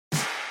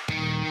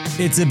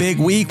It's a big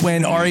week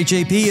when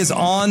RHAP is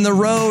on the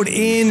road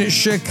in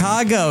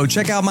Chicago.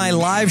 Check out my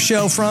live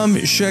show from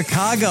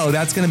Chicago.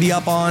 That's going to be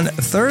up on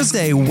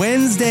Thursday.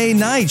 Wednesday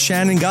night,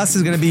 Shannon Gus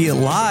is going to be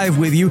live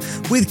with you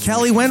with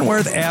Kelly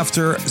Wentworth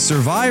after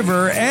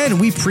Survivor. And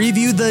we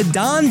preview the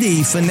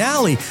Dondi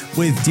finale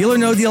with Deal or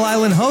No Deal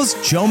Island host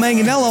Joe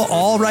Manganiello,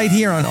 all right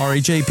here on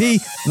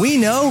RHAP. We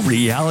know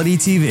reality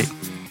TV.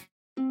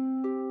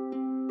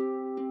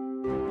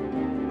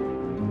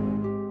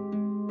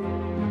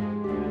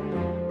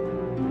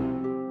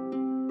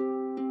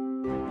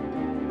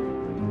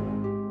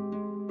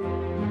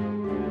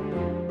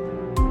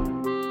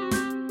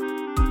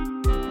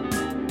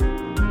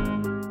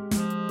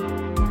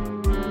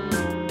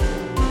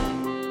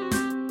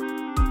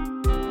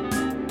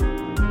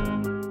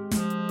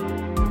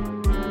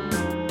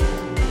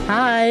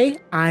 Hi,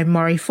 I'm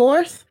Mari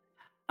Forth.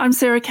 I'm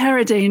Sarah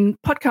Carradine,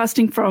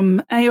 podcasting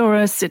from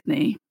Aora,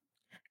 Sydney.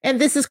 And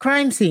this is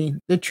Crime Scene,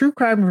 the true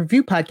crime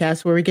review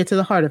podcast where we get to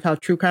the heart of how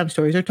true crime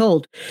stories are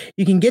told.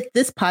 You can get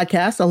this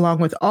podcast along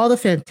with all the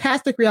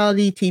fantastic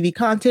reality TV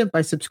content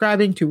by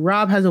subscribing to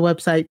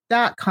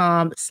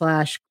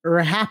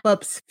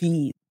robhasawebsite.com/RHAPUPS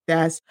feed.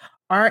 That's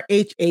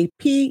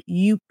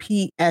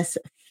RHAPUPS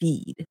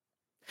feed.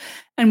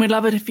 And we'd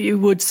love it if you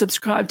would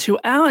subscribe to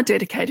our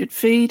dedicated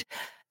feed.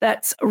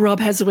 That's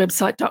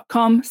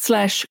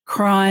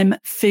robhasawebsite.com/crime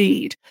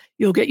feed.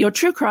 You'll get your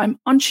true crime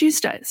on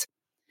Tuesdays.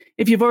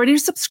 If you've already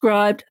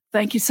subscribed,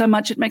 thank you so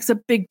much. It makes a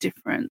big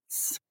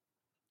difference.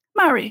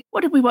 Mari, what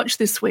did we watch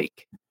this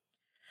week?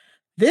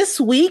 This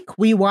week,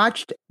 we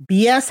watched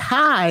BS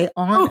High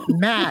on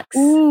Max.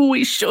 Ooh,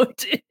 we sure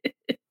did.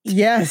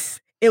 Yes.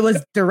 It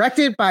was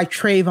directed by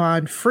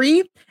Trayvon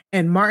Free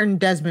and Martin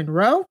Desmond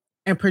Rowe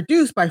and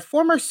produced by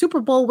former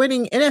Super Bowl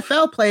winning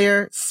NFL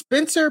player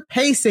Spencer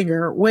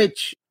Paysinger,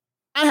 which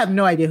I have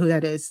no idea who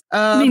that is.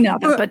 Me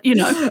neither, but you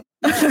know.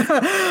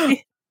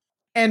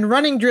 And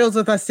running drills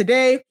with us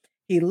today.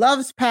 He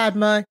loves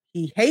Padma.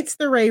 He hates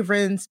the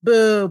Ravens.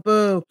 Boo,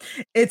 boo.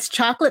 It's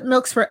Chocolate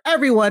Milks for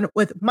Everyone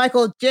with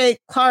Michael J.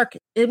 Clark,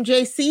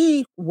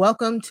 MJC.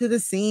 Welcome to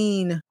the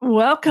scene.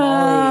 Welcome.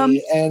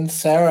 Mari and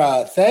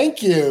Sarah,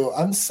 thank you.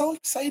 I'm so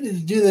excited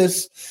to do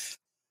this.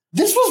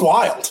 This was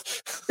wild.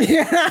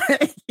 Yeah.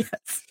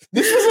 Yes.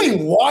 This was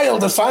a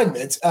wild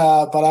assignment,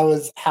 but I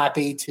was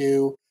happy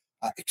to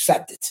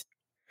accept it.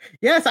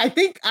 Yes, I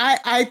think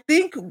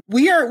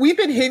we've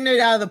been hitting it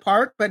out of the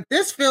park, but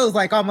this feels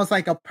like almost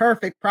like a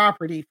perfect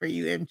property for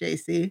you,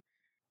 MJC.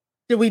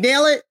 Did we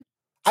nail it?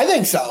 I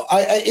think so.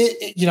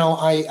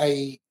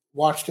 I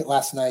watched it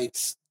last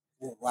night,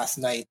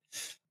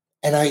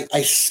 and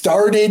I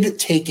started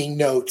taking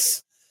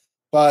notes,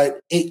 but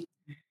it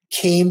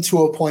came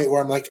to a point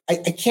where I'm like, I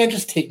can't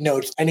just take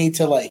notes. I need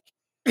to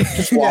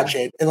just watch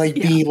it and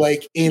be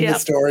in the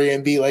story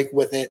and be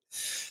with it.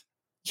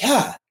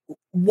 Yeah.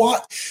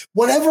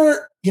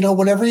 Whenever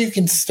you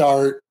can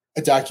start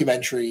a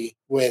documentary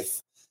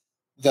with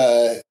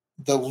the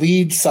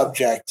lead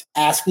subject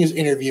asking his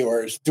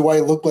interviewers, do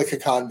I look like a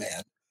con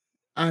man?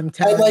 I'm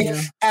telling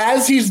you.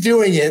 As he's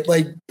doing it,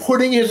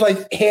 putting his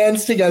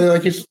hands together,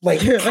 he's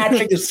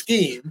hatching a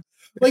scheme.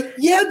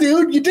 Yeah,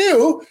 dude, you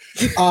do.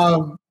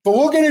 But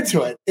we'll get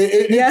into it.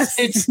 Yes.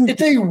 It's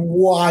a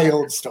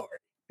wild story.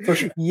 For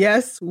sure.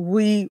 Yes,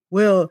 we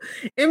will.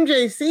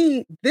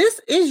 MJC, this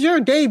is your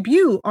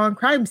debut on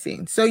Crime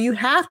Scene. So you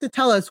have to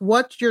tell us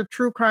what your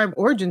true crime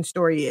origin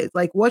story is.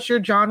 What's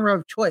your genre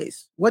of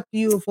choice? What do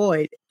you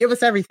avoid? Give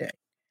us everything.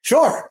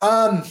 Sure.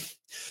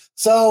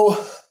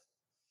 So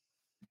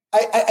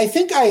I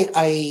think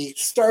I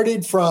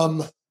started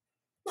from,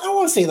 I don't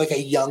want to say a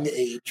young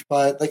age,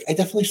 but I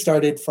definitely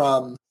started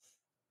from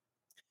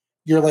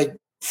your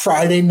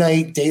Friday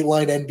night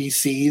Dateline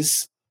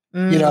NBCs.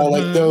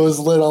 Mm-hmm. Those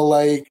little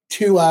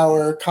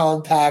 2-hour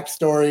compact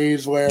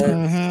stories where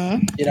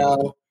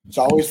it's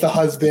always the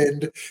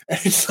husband and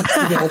it's the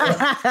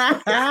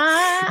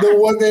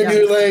woman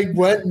who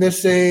went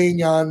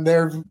missing on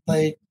their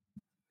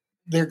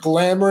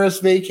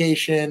glamorous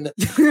vacation.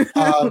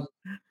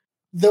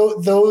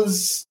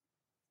 Those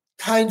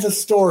kinds of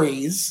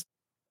stories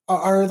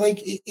are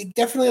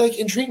definitely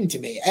intriguing to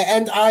me,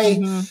 and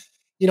I.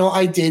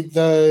 I did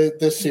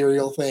the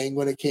serial thing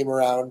when it came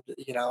around.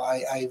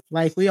 I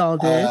like we all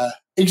did.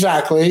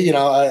 Exactly.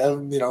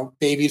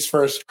 Baby's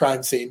first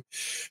crime scene.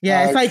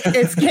 Yeah,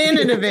 it's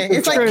canon event.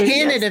 It's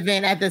canon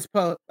event at this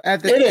point.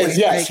 It is.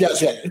 Yes.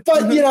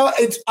 But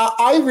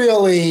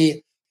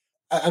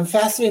I'm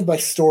fascinated by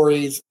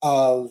stories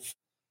of,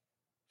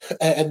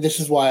 and this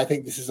is why I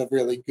think this is a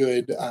really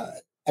good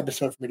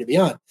episode for me to be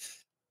on.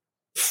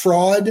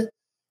 Fraud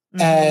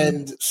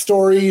and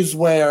stories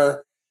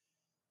where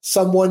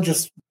someone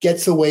just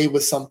gets away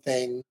with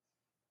something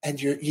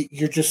and you're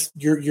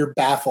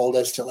baffled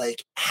as to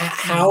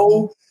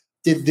how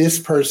did this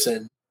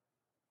person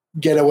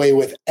get away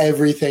with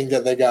everything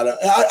that they got.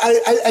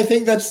 I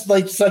think that's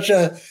such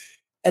an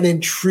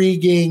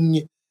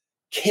intriguing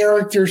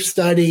character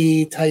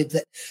study type.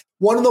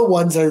 One of the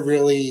ones I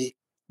really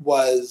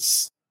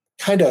was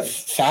kind of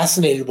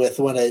fascinated with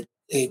when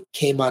it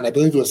came on, I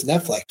believe it was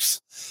Netflix,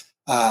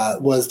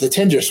 was the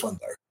Tinder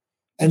swindler.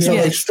 And so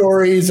like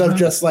stories of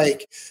just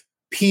like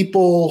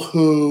people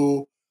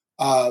who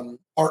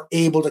are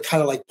able to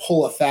kind of like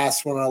pull a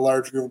fast one on a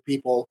large group of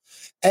people.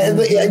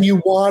 And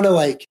you want to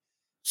like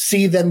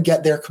see them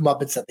get their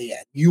comeuppance at the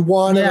end. You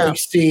want to like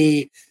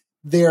see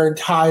their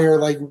entire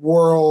like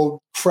world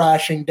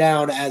crashing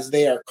down as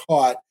they are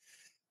caught.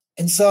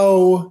 And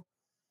so,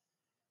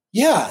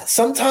 yeah,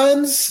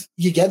 sometimes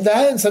you get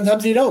that and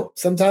sometimes you don't.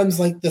 Sometimes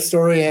like the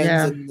story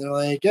ends and they're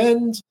like,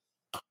 and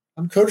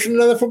I'm coaching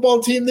another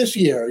football team this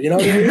year. You know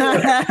what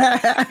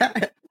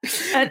I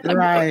mean?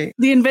 Right.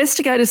 The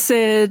investigator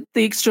said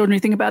the extraordinary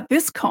thing about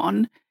this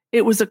con,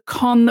 it was a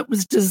con that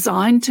was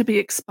designed to be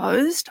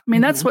exposed. I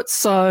mean, that's what's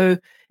so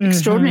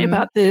extraordinary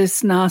about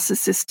this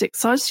narcissistic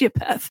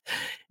sociopath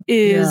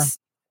is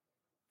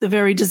the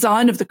very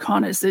design of the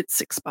con is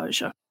its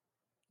exposure.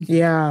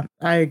 Yeah,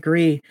 I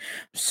agree.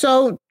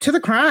 So to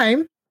the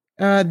crime,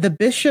 the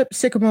Bishop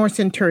Sycamore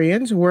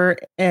Centurions were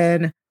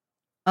an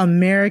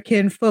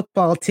American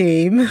football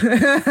team. I'll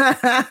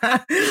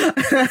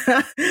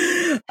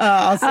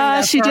say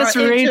that she just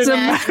reads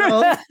them.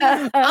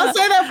 I'll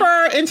say that for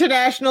our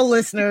international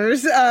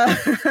listeners.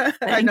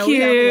 I know we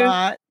have a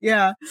lot.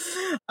 Yeah.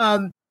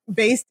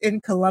 Based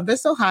in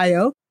Columbus,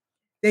 Ohio.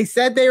 They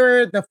said they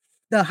were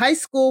the high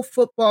school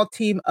football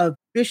team of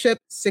Bishop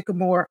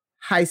Sycamore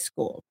High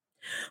School,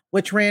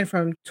 which ran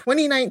from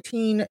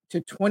 2019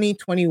 to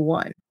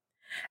 2021.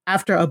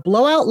 After a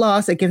blowout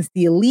loss against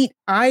the elite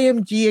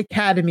IMG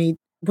Academy,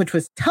 which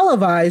was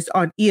televised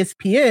on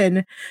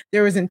ESPN,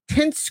 there was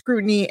intense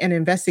scrutiny and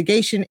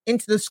investigation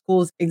into the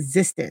school's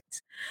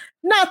existence.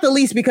 Not the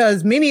least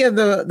because many of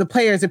the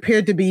players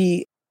appeared to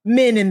be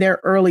men in their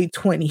early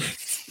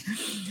 20s.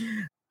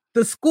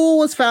 The school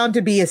was found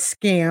to be a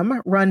scam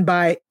run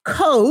by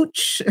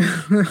Coach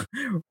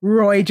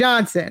Roy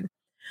Johnson.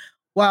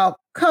 While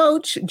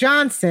Coach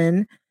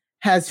Johnson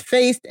has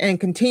faced and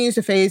continues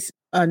to face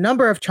a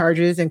number of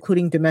charges,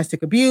 including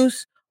domestic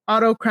abuse,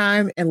 auto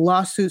crime, and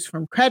lawsuits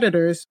from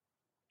creditors,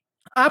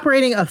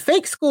 operating a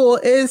fake school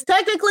is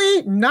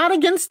technically not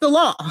against the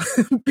law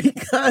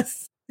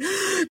because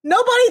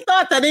nobody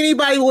thought that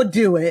anybody would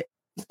do it.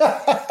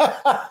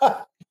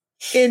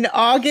 In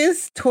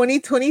August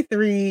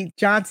 2023,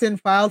 Johnson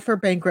filed for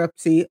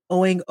bankruptcy,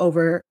 owing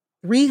over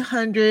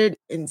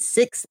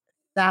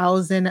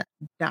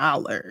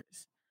 $306,000.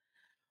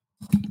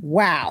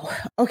 Wow.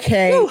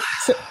 Okay.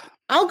 So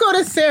I'll go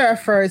to Sarah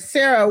first.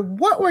 Sarah,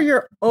 what were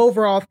your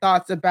overall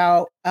thoughts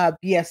about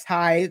BS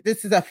High?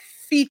 This is a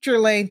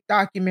feature-length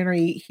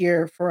documentary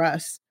here for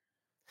us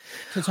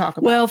to talk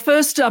about. Well,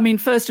 first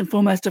and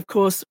foremost, of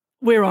course,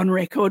 we're on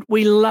record.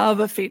 We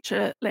love a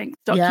feature-length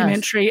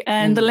documentary,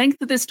 and the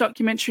length of this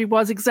documentary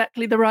was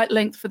exactly the right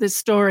length for this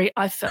story,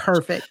 I felt.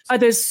 Perfect.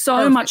 There's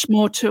so much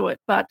more to it,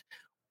 but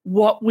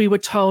what we were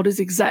told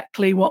is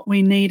exactly what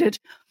we needed.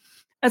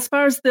 As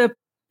far as the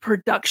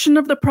production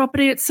of the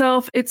property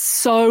itself, it's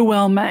so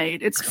well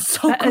made. It's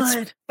so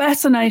good. It's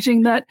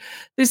fascinating that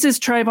this is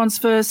Trayvon's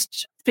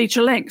first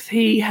feature length.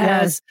 He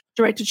has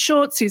directed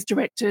shorts, he's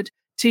directed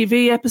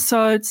TV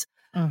episodes,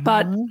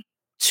 but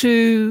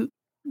to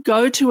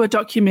go to a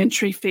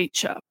documentary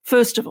feature,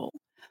 first of all,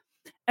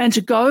 and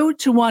to go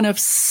to one of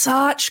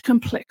such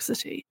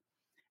complexity,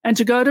 and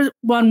to go to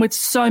one with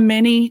so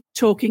many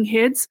talking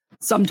heads.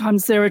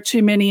 Sometimes there are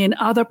too many in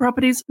other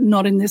properties,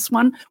 not in this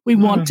one. We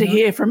want to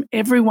hear from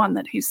everyone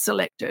that he's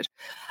selected.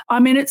 I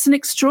mean, it's an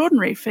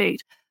extraordinary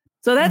feat.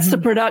 So that's the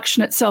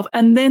production itself.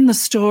 And then the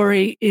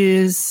story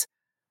is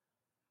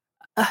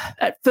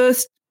at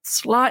first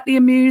slightly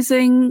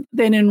amusing,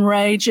 then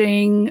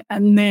enraging,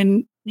 and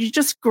then you're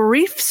just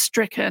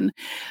grief-stricken.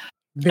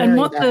 And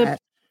what the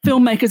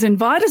filmmakers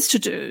invite us to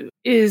do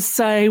is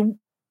say,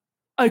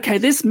 okay,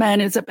 this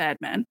man is a bad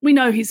man. We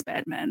know he's a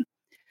bad man.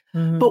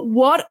 But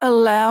what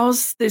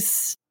allows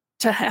this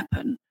to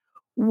happen?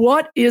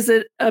 What is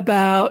it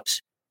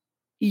about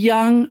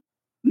young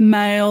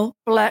male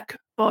Black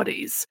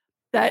bodies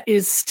that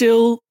is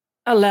still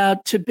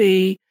allowed to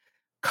be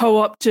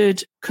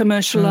co-opted,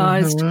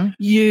 commercialized,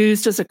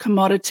 used as a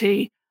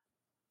commodity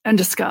and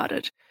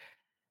discarded?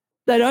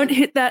 They don't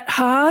hit that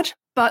hard,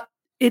 but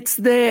it's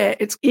there.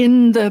 It's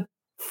in the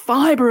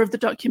fiber of the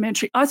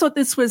documentary. I thought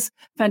this was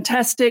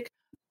fantastic.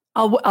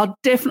 I'll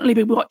definitely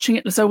be watching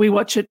it. So we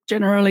watch it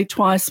generally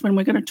twice when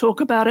we're going to talk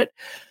about it.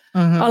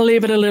 I'll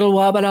leave it a little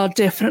while, but I'll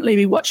definitely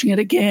be watching it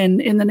again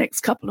in the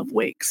next couple of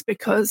weeks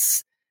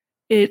because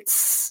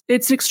it's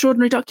an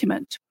extraordinary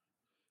document.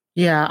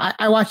 Yeah,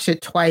 I watched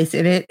it twice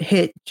and it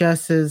hit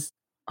just as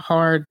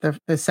hard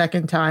the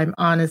second time,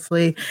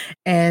 honestly.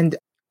 And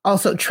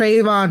also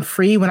Trayvon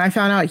Free, when I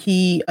found out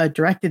he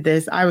directed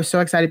this, I was so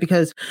excited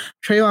because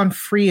Trayvon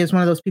Free is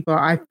one of those people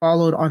I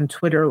followed on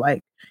Twitter like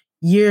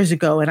years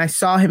ago, and I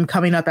saw him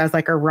coming up as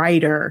like a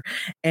writer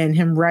and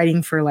him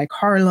writing for like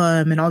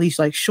Harlem and all these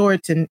like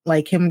shorts and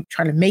like him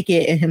trying to make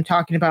it and him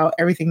talking about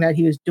everything that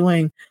he was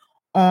doing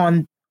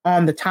on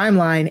the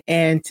timeline,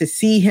 and to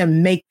see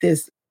him make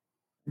this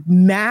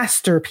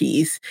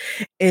masterpiece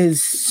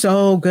is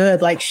so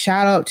good. Like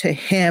shout out to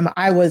him.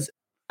 I was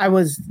I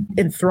was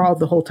enthralled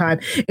the whole time.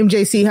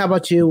 MJC, how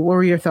about you? What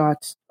were your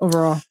thoughts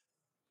overall?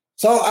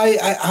 So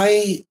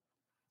I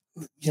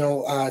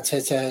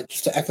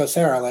to echo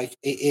Sarah, like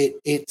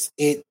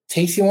it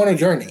takes you on a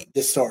journey,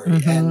 this story,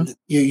 and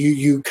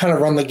you kind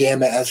of run the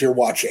gamut as you're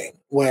watching,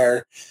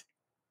 where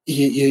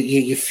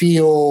you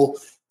feel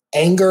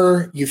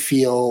anger, you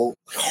feel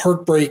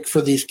heartbreak for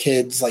these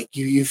kids, like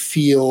you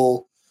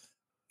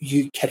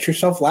catch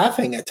yourself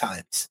laughing at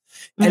times,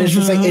 and it's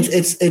just like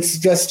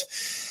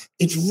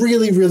it's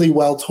really, really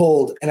well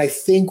told. And I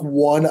think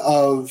one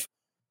of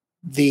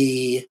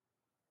the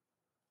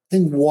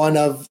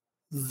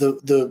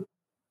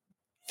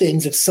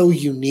things that's so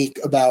unique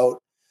about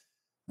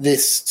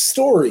this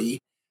story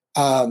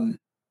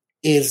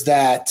is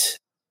that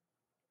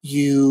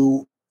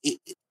you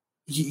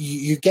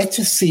get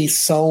to see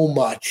so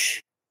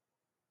much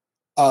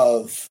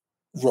of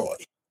Roy,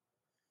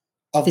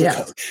 of the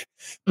coach,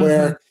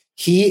 where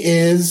he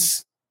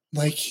is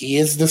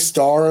the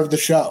star of the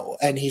show,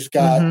 and he's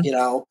got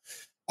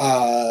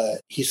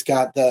he's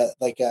got a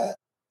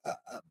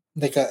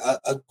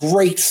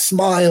great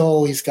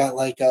smile, he's got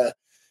like a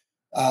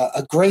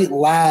great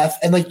laugh,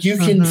 and like you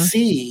can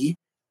see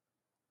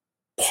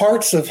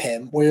parts of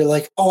him where you're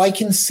like, oh, I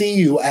can see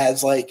you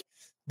as like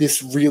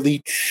this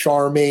really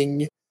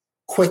charming,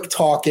 quick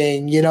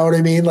talking, you know what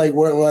I mean? Like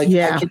where I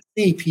can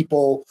see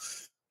people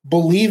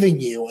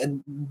believing you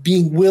and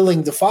being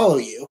willing to follow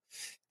you.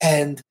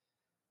 And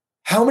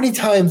how many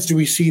times do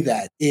we see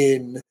that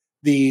in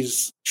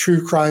these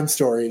true crime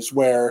stories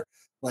where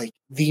like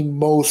the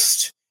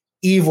most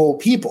evil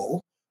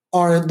people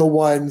aren't the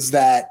ones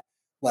that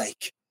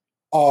like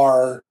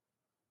are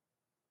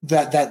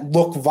that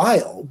look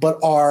vile, but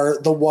are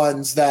the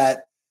ones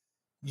that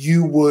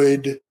you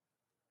would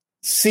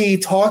see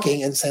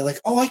talking and say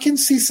like, oh, I can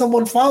see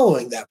someone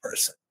following that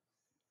person.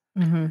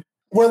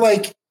 Where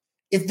like,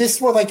 if this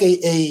were like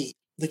a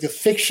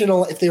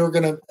fictional, if they were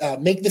going to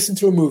make this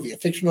into a movie, a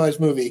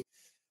fictionalized movie,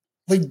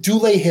 like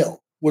Dule Hill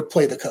would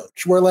play the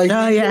coach. Where like,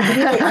 like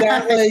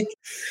that, like,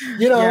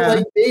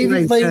 like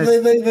maybe like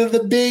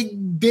the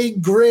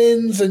big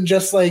grins and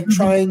just like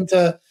trying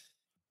to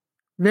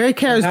very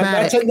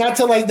charismatic. Not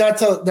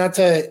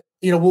to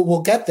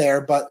we'll get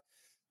there, but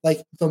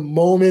like the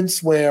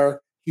moments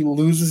where he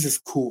loses his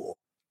cool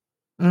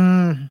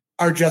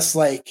are just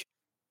like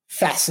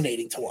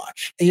fascinating to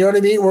watch. And you know what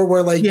I mean?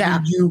 Where like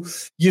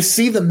you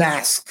see the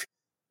mask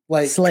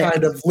like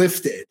kind of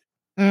lifted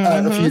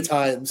a few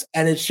times,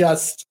 and it's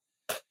just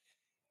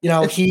he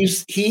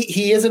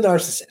is a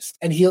narcissist,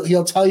 and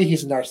he'll tell you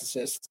he's a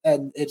narcissist,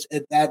 and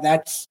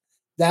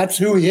that's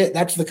who he is.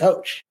 That's the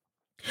coach.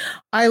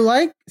 I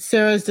like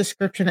Sarah's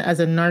description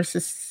as a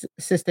narcissistic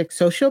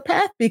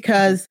sociopath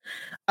because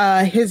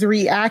his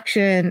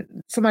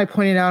reaction, somebody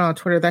pointed out on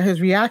Twitter that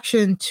his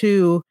reaction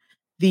to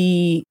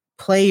the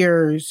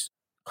players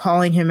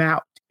calling him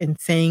out and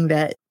saying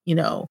that,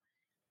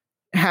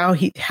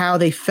 how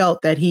they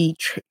felt that he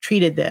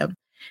treated them,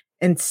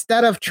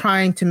 instead of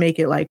trying to make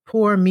it like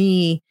poor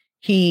me,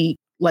 he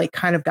like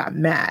kind of got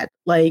mad.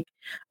 Like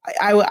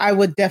I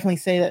would definitely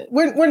say that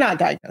we're not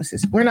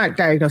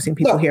diagnosing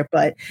people here,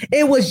 but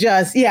it was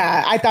just,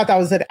 I thought that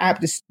was an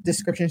apt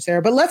description,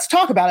 Sarah. But let's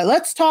talk about it.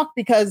 Let's talk,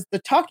 because the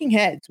talking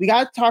heads, we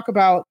got to talk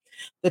about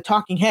the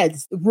talking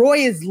heads. Roy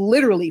is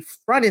literally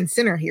front and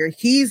center here.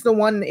 He's the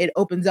one it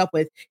opens up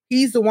with.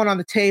 He's the one on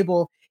the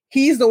table.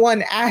 He's the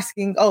one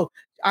asking, oh,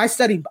 I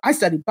study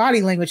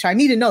body language. I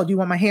need to know, do you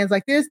want my hands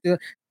like this? Do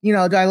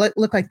I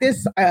look like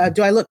this?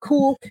 Do I look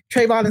cool?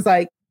 Trayvon is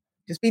like,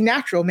 just be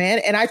natural, man.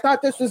 And I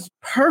thought this was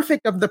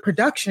perfect of the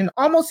production.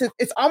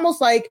 It's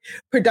almost like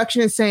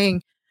production is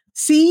saying,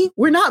 see,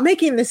 we're not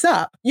making this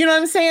up. You know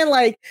what I'm saying?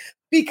 Like,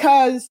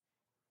 because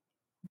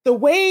the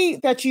way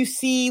that you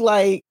see,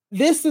 like,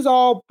 this is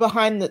all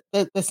behind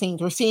the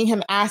scenes. We're seeing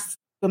him ask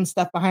them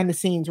stuff behind the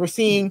scenes. We're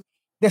seeing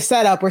the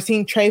setup. We're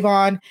seeing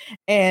Trayvon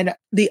and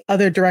the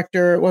other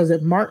director, was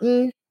it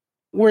Martin?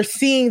 We're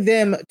seeing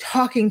them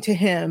talking to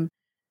him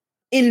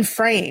in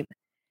frame.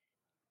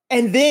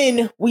 And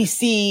then we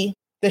see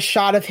the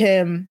shot of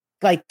him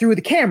like through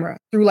the camera,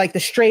 through like the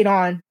straight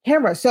on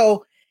camera.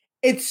 So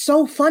it's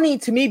so funny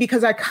to me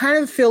because I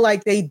kind of feel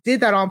like they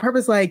did that on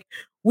purpose. Like,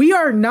 we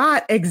are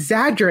not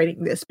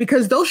exaggerating this,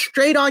 because those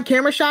straight on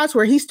camera shots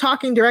where he's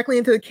talking directly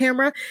into the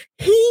camera,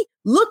 he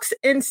looks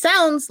and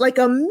sounds like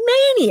a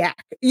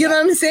maniac. You know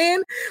what I'm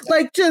saying?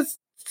 Like, just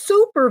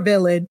super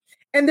villain.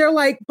 And they're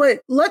like, but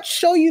let's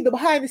show you the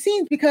behind the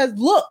scenes, because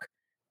look,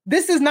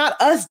 this is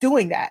not us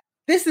doing that.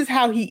 This is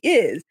how he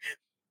is.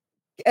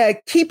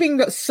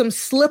 Keeping some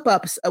slip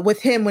ups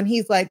with him when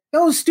he's like,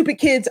 those stupid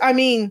kids. I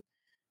mean,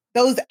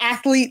 those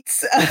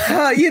athletes,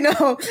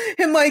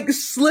 him like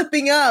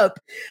slipping up.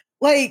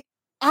 Like,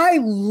 I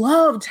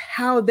loved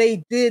how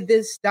they did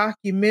this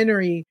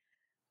documentary.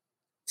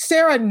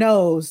 Sarah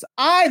knows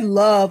I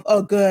love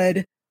a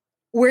good,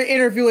 we're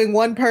interviewing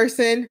one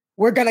person,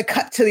 we're going to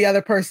cut to the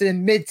other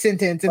person mid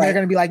sentence, and they're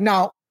going to be like,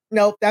 no,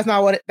 that's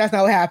not what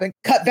happened.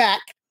 Cut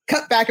back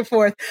and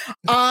forth.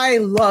 I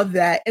love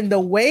that. And the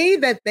way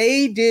that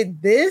they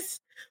did this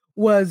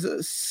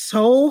was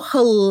so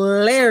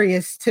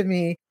hilarious to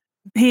me.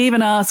 He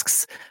even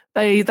asks,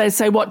 they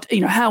say,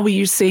 how were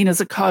you seen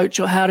as a coach,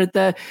 or how did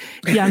the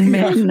young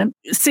men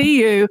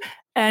see you?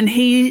 And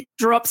he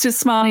drops his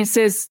smile and he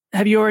says,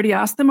 have you already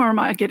asked them, or am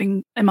I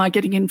getting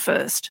in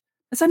first?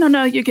 I say,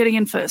 no, you're getting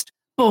in first.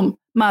 Boom,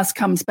 Maz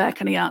comes back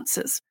and he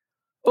answers.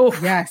 Oh,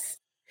 yes.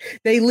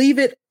 They leave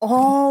it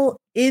all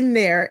in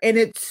there, and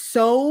it's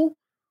so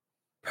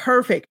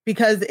perfect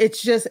because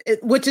it's just,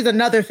 which is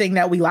another thing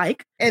that we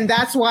like. And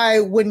that's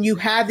why when you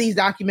have these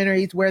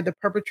documentaries where the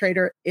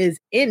perpetrator is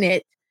in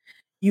it,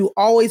 you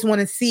always want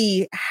to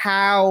see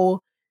how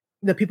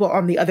the people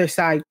on the other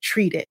side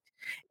treat it.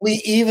 We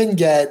even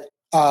get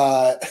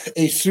a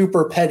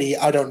super petty,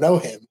 I don't know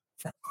him.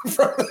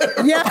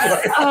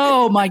 Yeah.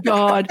 Oh my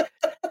God.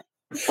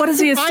 What is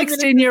he, a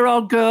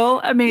 16-year-old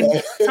girl? I mean,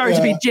 sorry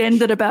to be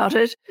gendered about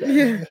it.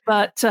 Yeah.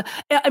 But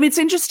it's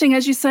interesting,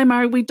 as you say,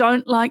 Murray, we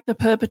don't like the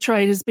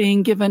perpetrators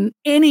being given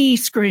any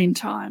screen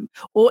time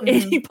or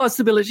any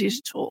possibility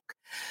to talk.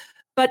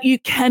 But you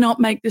cannot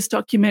make this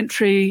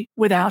documentary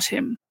without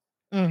him.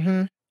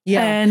 Mm-hmm.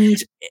 Yeah. And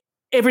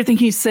everything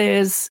he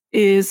says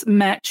is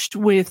matched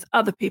with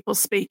other people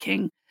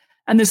speaking.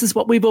 And this is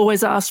what we've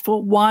always asked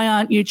for. Why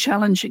aren't you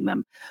challenging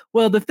them?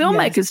 Well, the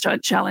filmmakers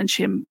don't challenge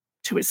him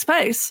to his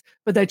face,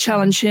 but they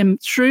challenge him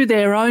through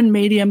their own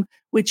medium,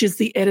 which is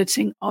the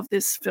editing of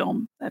this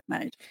film they've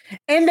made.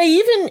 And they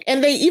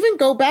even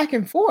go back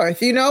and forth.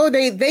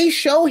 They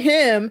show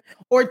him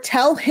or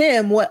tell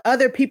him what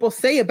other people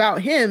say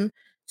about him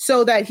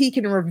so that he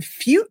can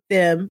refute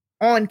them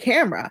on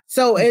camera.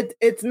 So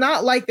it's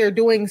not like they're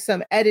doing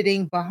some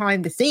editing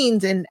behind the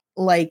scenes and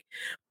like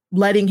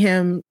letting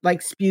him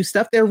like spew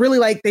stuff. They're really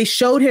like, they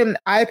showed him the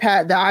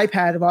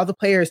iPad of all the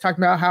players,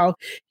 talking about how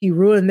he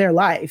ruined their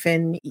life,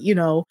 and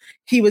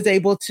he was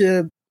able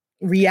to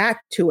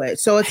react to it.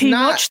 So he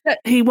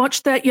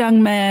watched that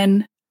young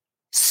man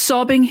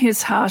sobbing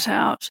his heart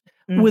out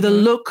with a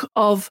look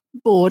of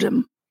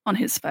boredom on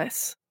his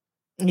face.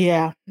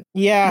 Yeah.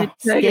 It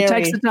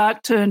takes a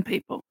dark turn,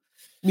 people.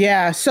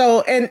 Yeah.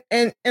 So, and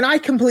I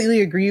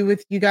completely agree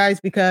with you guys,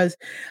 because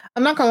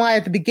I'm not gonna lie,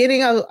 at the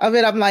beginning of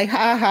it, I'm like,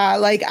 haha,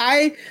 like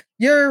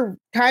you're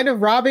kind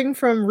of robbing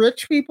from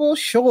rich people.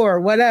 Sure.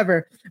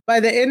 Whatever. By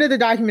the end of the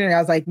documentary, I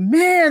was like,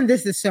 man,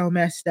 this is so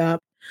messed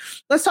up.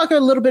 Let's talk a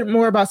little bit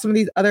more about some of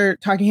these other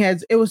talking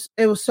heads. It was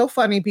so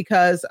funny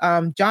because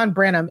John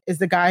Branham is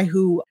the guy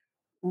who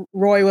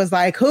Roy was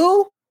like,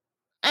 who?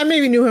 I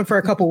maybe knew him for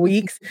a couple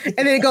weeks. And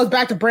then it goes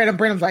back to Branham.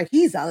 Branham's like,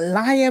 he's a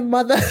lying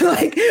mother.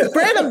 Like,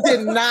 Branham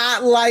did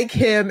not like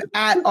him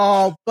at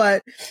all.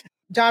 But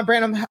John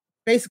Branham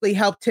basically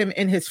helped him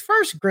in his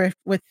first grift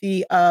with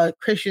the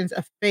Christians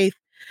of Faith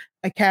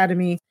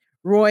Academy.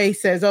 Roy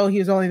says, he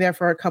was only there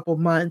for a couple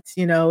months.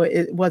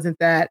 It wasn't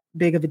that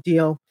big of a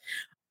deal.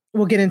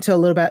 We'll get into a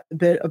little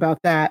bit about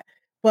that.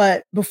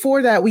 But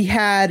before that, we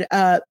had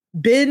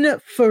Ben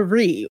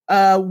Faree.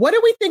 What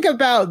do we think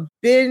about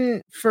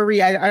Ben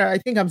Faree? I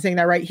think I'm saying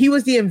that right. He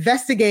was the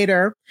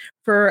investigator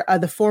for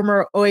the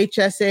former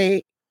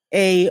OHSAA,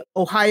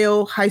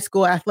 Ohio High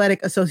School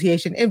Athletic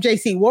Association.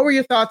 MJC, what were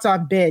your thoughts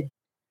on Ben?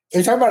 Are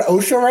you talking about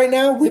OSHA right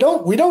now? We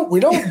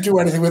don't do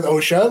anything with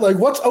OSHA. Like,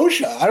 what's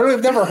OSHA?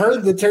 I've never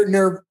heard the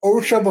term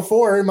OSHA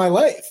before in my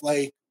life.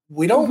 Like,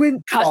 we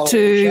don't cut to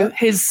OSHA.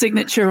 His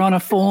signature on a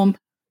form.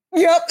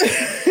 Yep.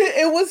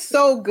 It was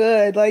so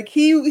good. Like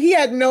he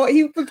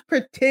was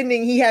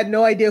pretending he had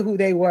no idea who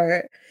they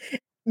were.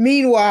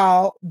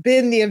 Meanwhile,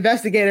 Ben, the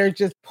investigator,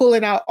 just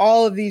pulling out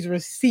all of these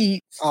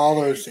receipts.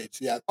 All the receipts,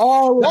 yeah.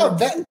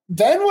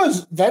 Ben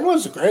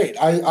was great.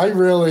 I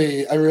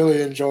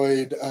really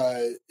enjoyed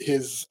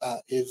his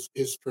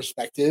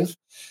perspective.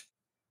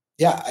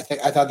 Yeah,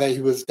 I thought that he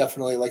was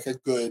definitely like a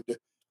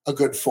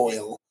good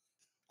foil.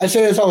 I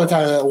say this all the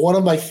time. One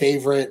of my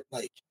favorite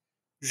like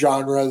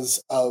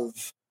genres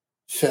of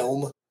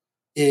film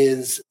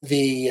is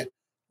the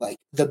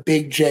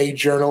big J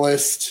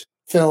journalist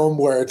film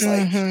where it's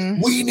like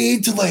we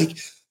need to like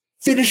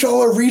finish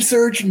all our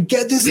research and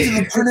get this to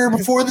the printer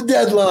before the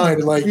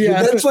deadline. Like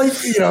that's like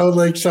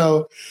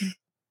so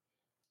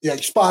yeah,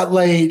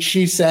 Spotlight,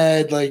 She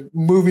Said, like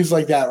movies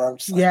like that where I'm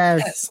just like,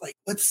 yes, like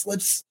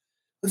let's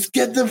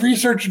get the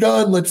research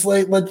done.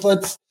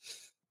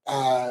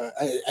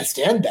 I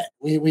stand Ben.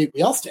 We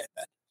all stand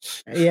Ben.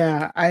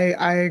 Yeah,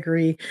 I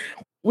agree.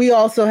 We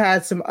also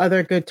had some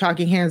other good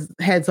talking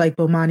heads like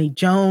Bomani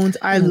Jones.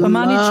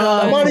 Bomani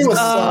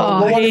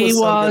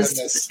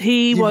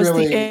was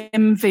really the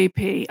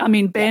MVP. I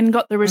mean, Ben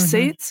got the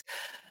receipts,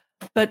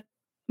 but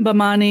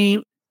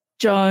Bomani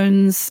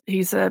Jones,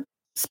 he's a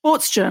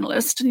sports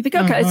journalist. And you think,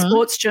 okay,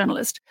 sports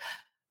journalist.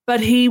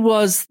 But he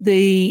was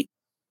the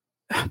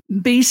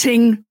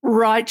beating,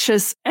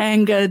 righteous,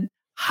 angered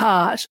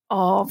heart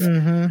of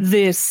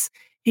this.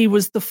 He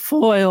was the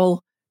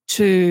foil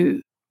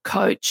to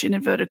Coach, in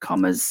inverted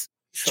commas,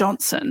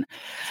 Johnson.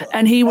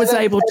 And he was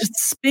able to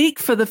speak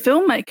for the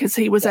filmmakers.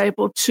 He was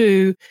able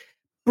to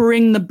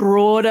bring the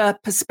broader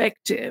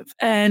perspective.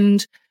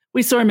 And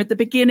we saw him at the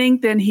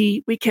beginning. Then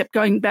we kept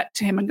going back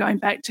to him and going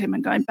back to him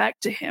and going back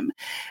to him.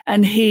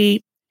 And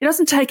he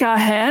doesn't take our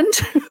hand,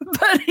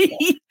 but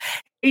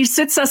he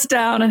sits us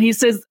down and he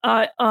says,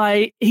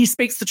 he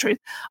speaks the truth.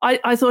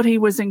 I thought he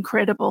was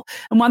incredible.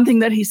 And one thing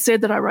that he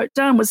said that I wrote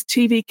down was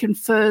TV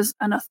confers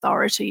an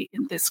authority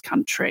in this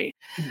country,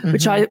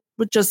 which I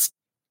would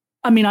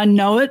I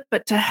know it,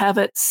 but to have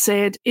it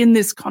said in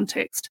this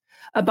context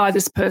by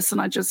this person,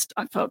 I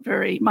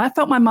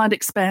felt my mind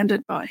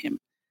expanded by him.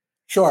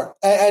 Sure.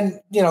 And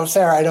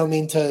Sarah, I don't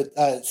mean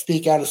to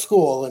speak out of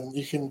school, and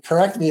you can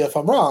correct me if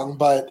I'm wrong,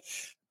 but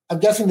I'm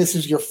guessing this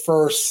is your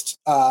first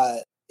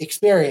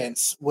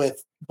experience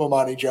with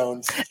Bomani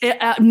Jones.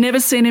 I've never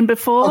seen him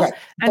before, okay.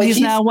 And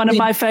he's now one of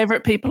my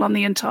favorite people on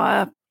the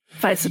entire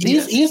face of the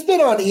earth. He's been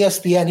on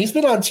ESPN. He's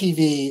been on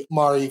TV,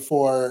 Mari,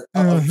 for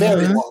a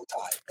very long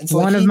time. And so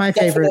one of my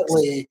favorites.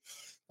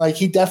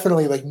 He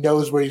definitely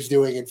knows what he's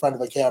doing in front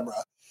of a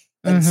camera.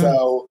 And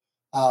so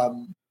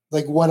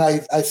when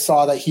I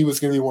saw that he was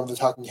going to be one of the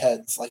talking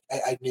heads,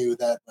 I knew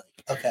that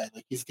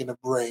he's going to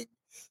bring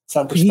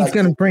some perspective. He's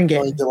going to bring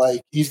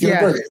it. He's going to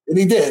bring it. And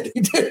he did.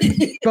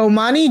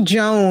 Bomani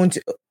Jones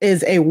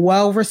is a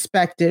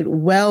well-respected,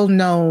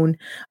 well-known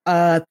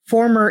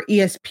former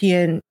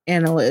ESPN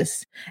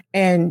analyst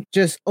and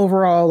just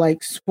overall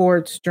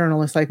sports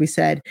journalist, like we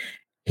said.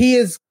 He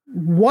is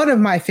one of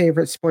my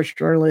favorite sports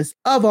journalists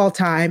of all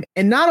time.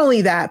 And not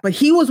only that, but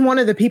he was one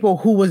of the people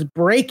who was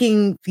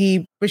breaking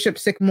the Bishop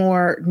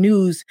Sycamore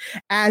news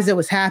as it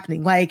was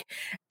happening.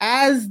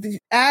 As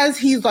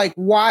he's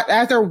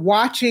as they're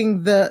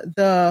watching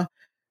the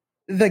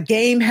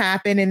game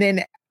happen, and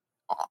then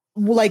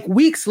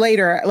weeks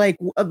later,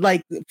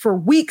 for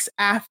weeks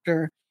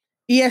after,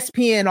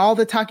 ESPN, all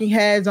the talking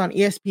heads on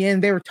ESPN,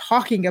 they were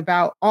talking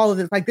about all of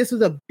this. This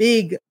was a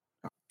big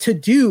to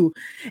do,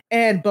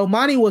 and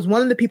Bomani was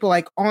one of the people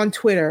on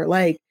Twitter,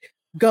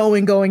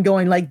 going,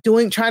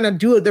 trying to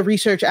do the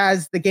research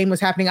as the game was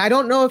happening. I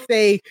don't know if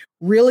they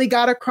really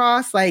got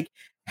across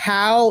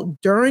how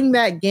during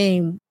that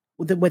game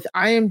with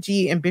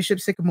IMG and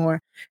Bishop Sycamore,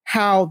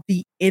 how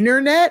the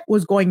internet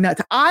was going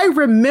nuts. I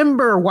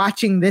remember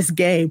watching this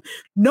game.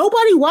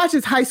 Nobody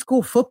watches high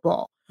school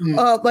football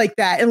like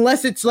that,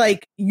 unless it's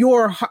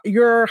your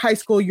high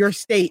school, your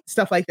state,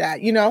 stuff like that.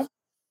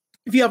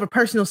 If you have a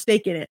personal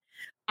stake in it.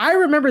 I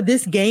remember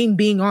this game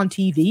being on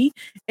TV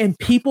and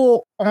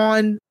people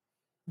on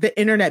the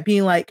internet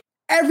being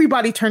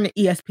everybody turn to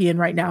ESPN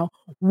right now.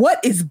 What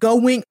is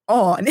going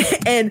on?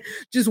 And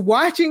just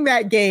watching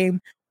that game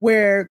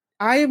where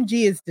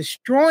IMG is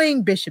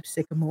destroying Bishop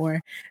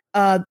Sycamore,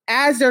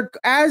 as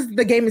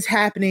the game is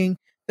happening,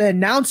 the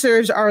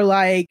announcers are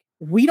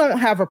we don't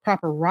have a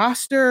proper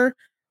roster.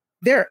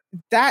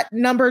 That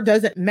number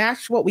doesn't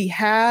match what we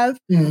have.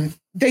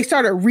 They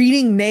started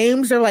reading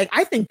names. They're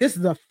I think this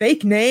is a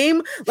fake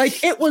name.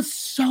 It was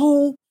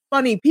so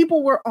funny.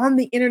 People were on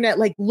the internet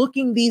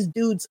looking these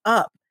dudes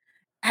up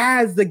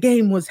as the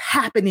game was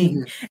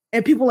happening.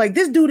 And people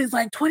this dude is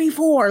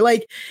 24.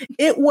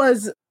 It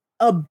was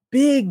a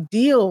big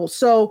deal.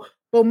 So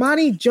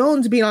Bomani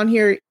Jones being on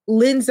here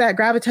lends that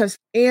gravitas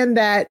and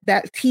that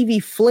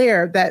TV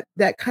flair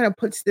that kind of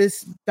puts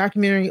this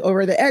documentary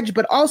over the edge,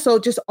 but also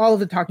just all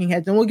of the talking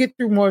heads. And we'll get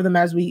through more of them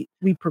as we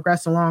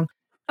progress along.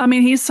 I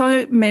mean, he's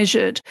so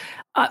measured,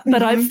 but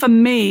for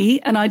me,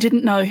 and I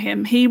didn't know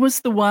him, he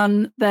was the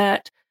one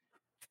that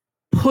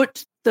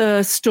put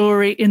the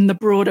story in the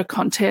broader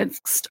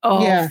context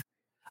of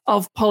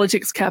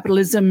politics,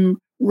 capitalism,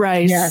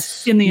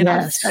 race in the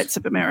United States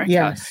of America.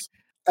 Yes.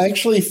 I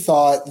actually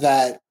thought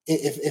that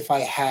if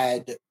I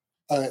had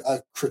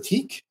a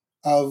critique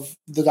of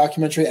the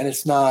documentary, and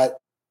it's not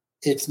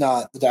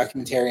the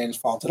documentarian's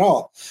fault at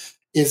all,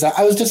 is that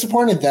I was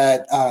disappointed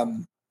that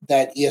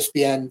that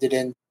ESPN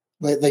didn't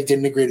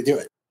agree to do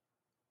it.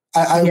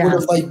 I would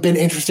have been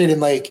interested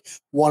in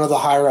one of the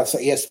higher ups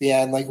at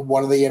ESPN,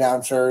 one of the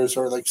announcers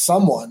or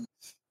someone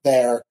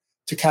there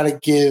to kind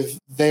of give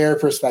their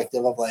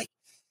perspective of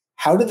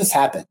how did this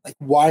happen?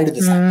 Why did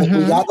this happen?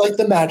 We got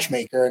the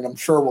matchmaker, and I'm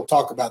sure we'll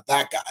talk about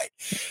that guy.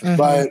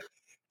 But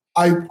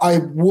I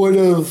would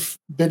have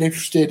been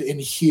interested in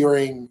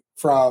hearing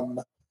from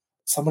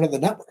someone at the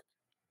network.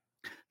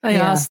 They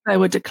asked, they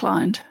were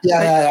declined.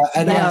 Yeah.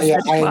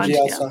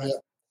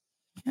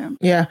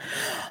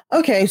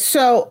 Okay,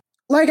 so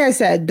like I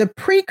said, the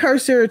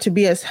precursor to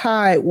BS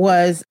High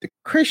was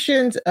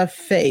Christians of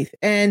Faith.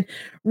 And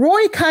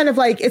Roy kind of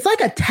it's like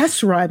a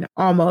test run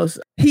almost.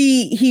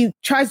 He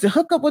tries to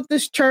hook up with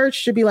this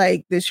church to be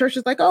this church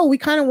is oh, we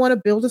kind of want to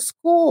build a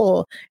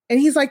school. And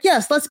he's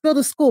yes, let's build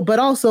a school, but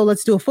also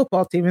let's do a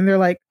football team. And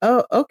they're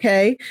oh,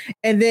 okay.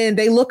 And then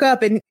they look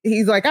up and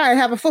he's I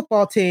have a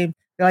football team.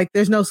 They're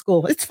there's no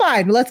school. It's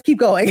fine. Let's keep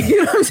going.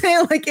 You know what I'm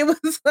saying?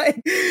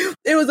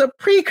 It was a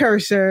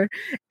precursor.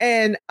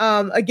 And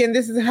again,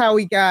 this is how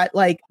we got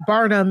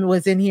Barnum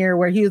was in here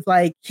where he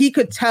was he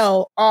could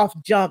tell off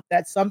jump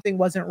that something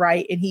wasn't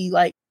right. And he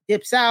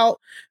dips out.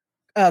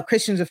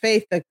 Christians of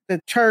Faith,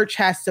 the church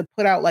has to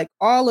put out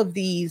all of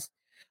these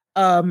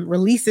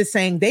releases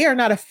saying they are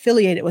not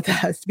affiliated with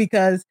us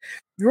because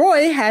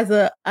Roy has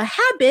a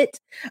habit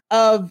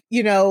of,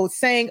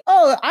 saying,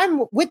 oh,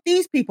 I'm with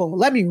these people.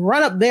 Let me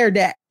run up their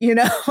debt,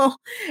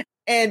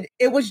 And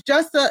it was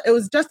just a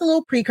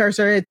little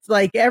precursor. It's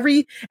like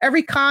every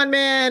con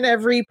man,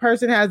 every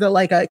person has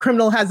a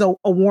criminal has a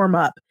warm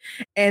up,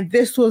 and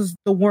this was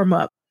the warm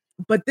up.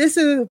 But this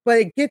is where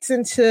it gets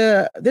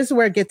into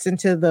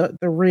the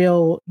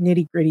real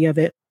nitty gritty of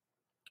it.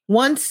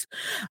 Once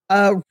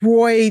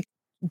Roy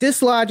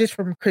dislodges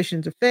from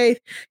Christians of Faith,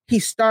 he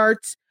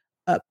starts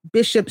the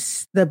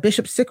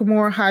Bishop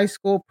Sycamore High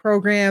School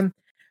program.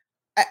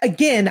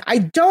 Again, I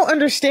don't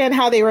understand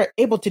how they were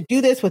able to do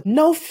this with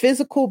no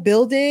physical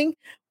building,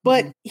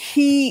 but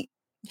he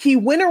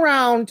went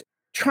around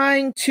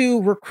trying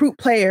to recruit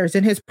players,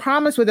 and his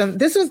promise with them,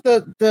 this was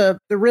the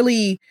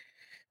really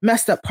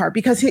messed up part,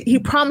 because he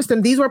promised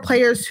them these were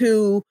players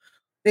who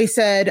they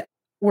said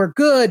were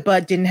good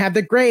but didn't have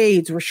the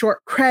grades, were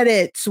short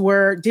credits,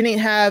 didn't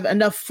have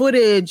enough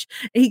footage,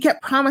 and he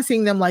kept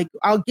promising them, like,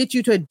 I'll get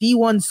you to a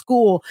D1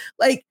 school.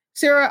 Like,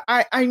 Sarah,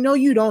 I know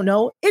you don't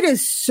know. It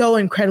is so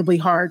incredibly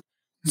hard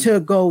to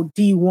go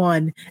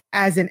D1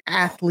 as an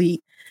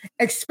athlete,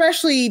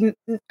 especially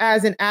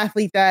as an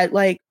athlete that,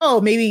 like,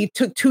 maybe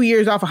took 2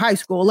 years off of high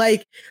school.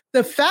 Like,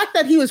 the fact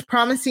that he was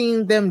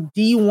promising them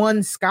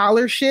D1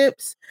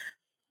 scholarships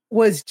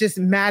was just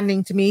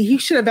maddening to me. He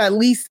should have at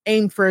least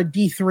aimed for a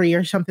D3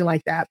 or something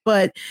like that.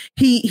 But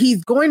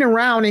he's going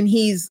around and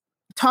he's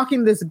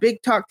talking this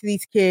big talk to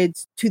these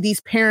kids, to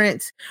these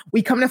parents.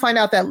 We come to find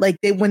out that, like,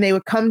 when they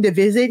would come to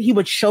visit, he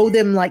would show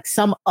them like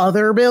some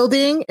other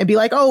building and be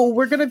like, oh,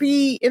 we're going to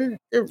be in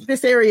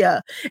this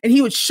area. And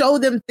he would show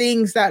them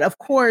things that, of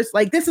course,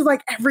 like, this is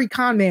like every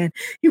con man.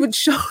 He would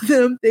show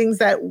them things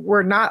that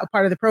were not a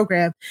part of the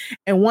program.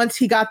 And once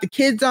he got the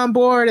kids on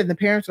board and the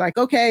parents were like,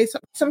 okay, so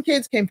some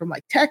kids came from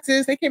like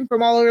Texas, they came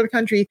from all over the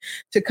country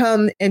to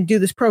come and do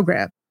this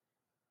program,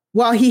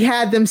 while he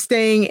had them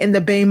staying in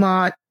the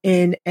Baymont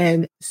Inn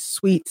and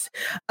Suites.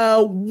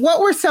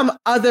 What were some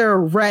other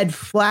red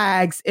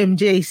flags,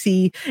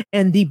 MJC,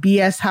 and the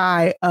BS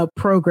High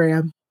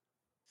program?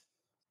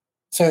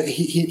 So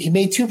he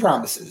made two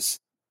promises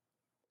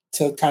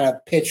to kind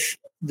of pitch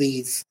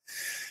these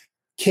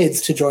kids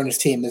to join his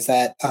team. Is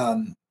that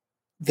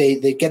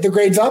they get their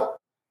grades up,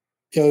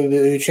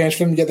 a chance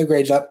for them to get their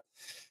grades up,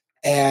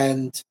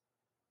 and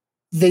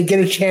they get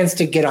a chance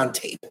to get on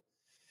tape.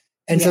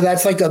 And so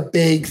that's like a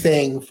big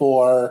thing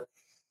for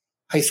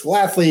high school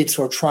athletes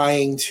who are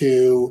trying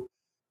to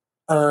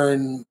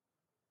earn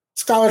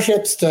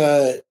scholarships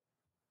to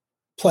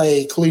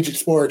play collegiate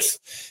sports,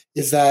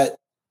 is that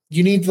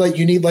you need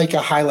like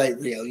a highlight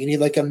reel. You need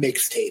like a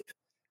mixtape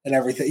and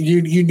everything.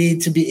 You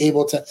need to be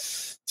able to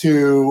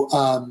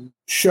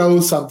show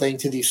something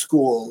to these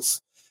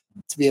schools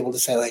to be able to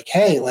say, like,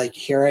 hey, like,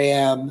 here I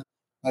am,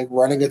 like,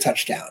 running a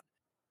touchdown.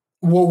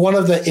 Well, one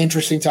of the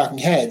interesting talking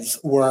heads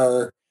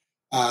were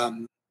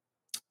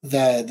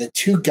the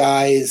two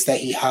guys that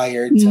he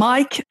hired,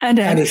 Mike and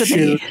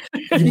Anthony.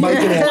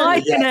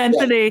 Mike and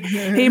Anthony.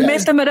 He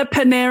met them at a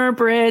Panera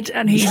Bread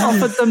and he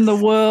offered them the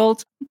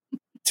world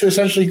to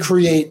essentially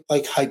create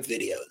like hype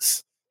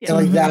videos. And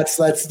like that's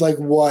like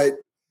what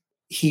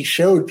he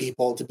showed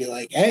people, to be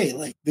like, hey,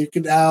 like, look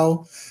at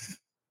how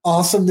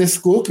awesome this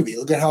school could be.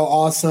 Look at how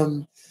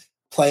awesome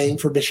playing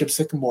for Bishop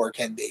Sycamore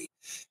can be.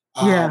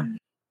 And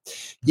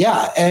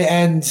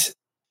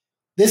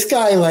this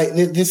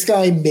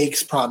guy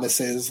makes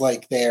promises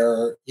like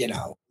they're,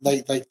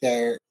 like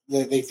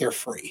they're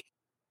free.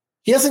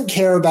 He doesn't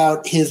care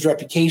about his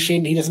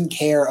reputation. He doesn't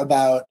care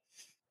about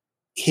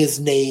his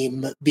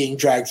name being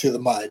dragged through the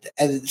mud.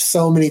 And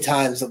so many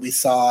times that we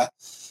saw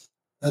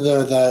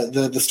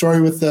the story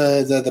with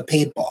the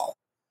paintball.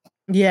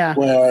 Yeah.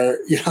 Where,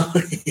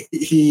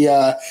 he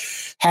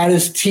had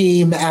his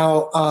team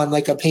out on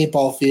like a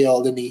paintball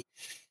field and he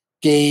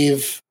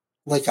gave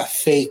like a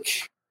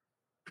fake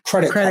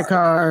credit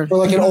card or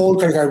like an old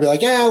credit card, be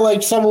like, yeah,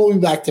 like someone will be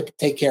back to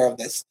take care of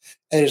this,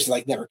 and it's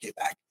like never came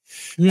back.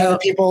 And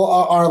people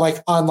are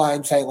like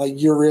online saying, like,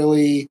 you're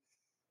really,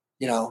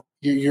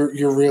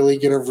 you're really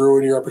gonna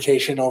ruin your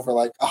reputation over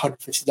like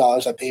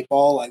 $150 at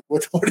paintball. Like,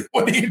 what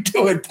are you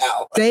doing,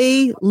 pal?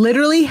 They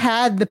literally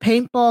had the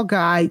paintball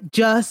guy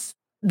just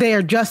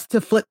there just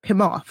to flip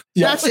him off.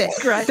 Yes. That's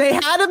it. Right. They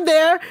had him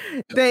there.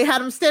 They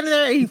had him standing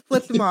there and he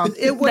flipped him off.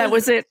 That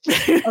was it.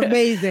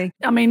 Amazing.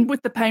 I mean,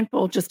 with the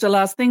paintball, just a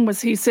last thing was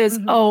he says,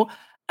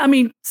 I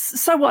mean,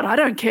 so what? I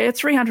don't care.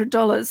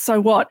 $300. So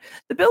what?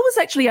 The bill was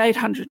actually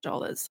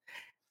 $800.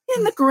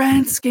 In the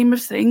grand scheme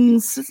of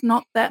things, it's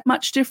not that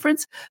much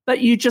difference, but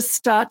you just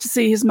start to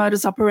see his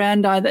modus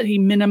operandi that he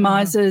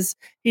minimizes.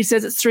 He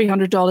says it's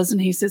 $300 and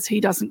he says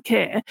he doesn't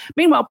care.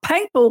 Meanwhile,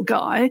 paintball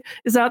guy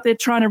is out there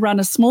trying to run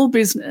a small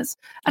business,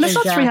 and it's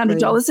not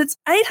 $300, it's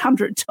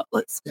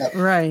 $800. Yep.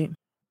 Right.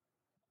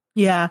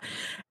 Yeah.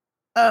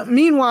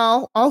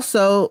 Meanwhile,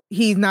 also,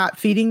 he's not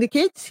feeding the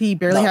kids. He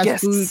barely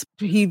has food.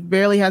 He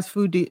barely has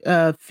food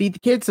to feed the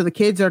kids. So the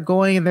kids are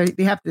going and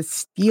they have to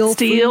steal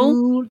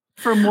food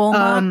from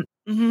Walmart.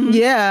 Mm-hmm.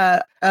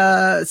 Yeah.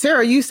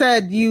 Sarah, you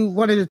said you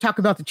wanted to talk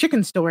about the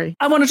chicken story.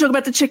 I want to talk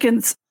about the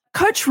chickens.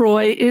 Coach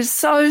Roy is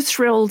so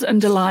thrilled and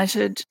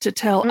delighted to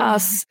tell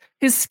us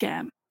his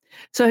scam.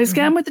 So his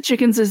scam with the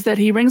chickens is that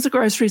he rings a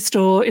grocery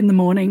store in the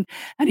morning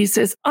and he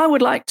says, I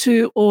would like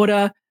to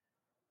order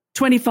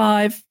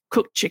 25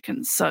 cooked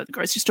chickens. So the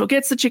grocery store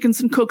gets the chickens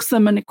and cooks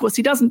them. And of course,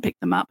 he doesn't pick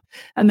them up.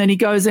 And then he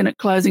goes in at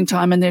closing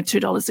time and they're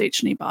 $2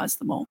 each and he buys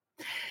them all.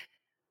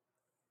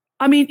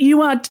 I mean, you're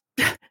not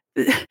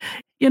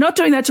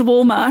doing that to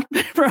Walmart,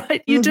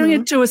 right? You're doing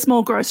it to a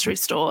small grocery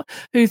store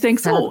who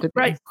thinks, oh,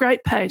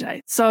 great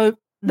payday. So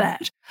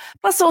that.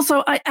 Plus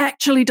also, I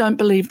actually don't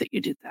believe that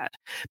you did that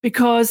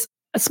because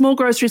a small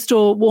grocery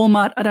store,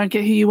 Walmart, I don't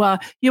care who you are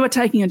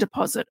taking a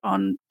deposit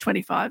on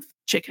 25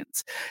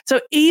 chickens.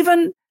 So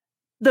even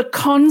the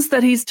cons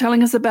that he's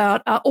telling us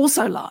about are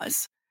also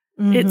lies.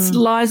 It's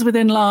lies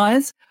within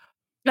lies.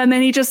 And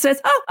then he just says,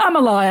 oh, I'm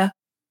a liar.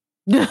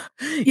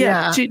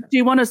 Yeah. Do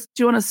you want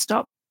to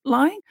stop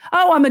lying?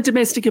 Oh, I'm a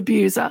domestic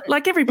abuser.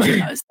 Like everybody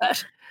knows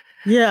that.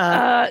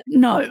 Yeah.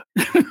 No.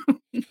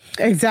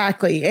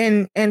 Exactly.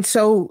 And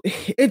so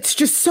it's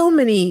just so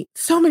many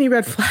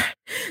red flags.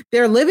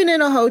 They're living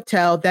in a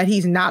hotel that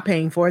he's not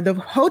paying for. The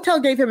hotel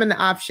gave him an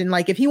option.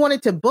 Like if he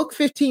wanted to book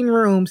 15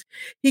 rooms,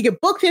 he could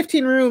book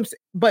 15 rooms,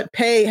 but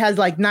has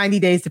like 90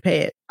 days to pay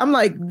it. I'm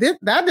like,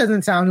 that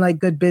doesn't sound like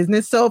good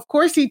business. So of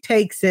course he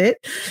takes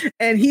it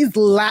and he's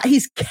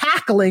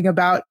cackling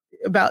about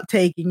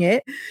taking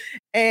it.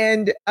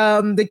 And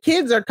the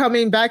kids are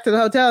coming back to the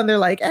hotel and they're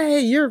like, hey,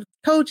 your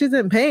coach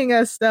isn't paying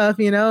us stuff,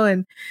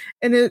 and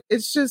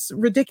it's just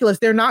ridiculous.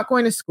 They're not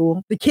going to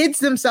school. The kids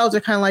themselves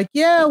are kind of like,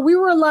 yeah, we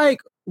were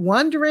like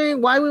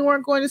wondering why we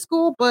weren't going to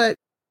school, but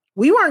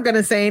we weren't going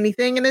to say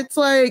anything. And it's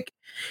like,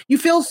 you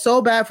feel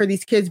so bad for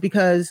these kids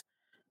because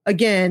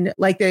again,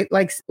 like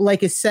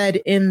is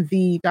said in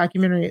the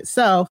documentary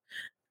itself,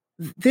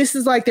 this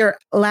is like their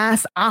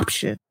last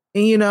option,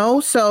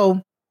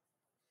 so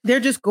they're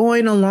just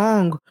going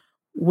along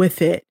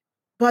with it.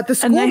 But the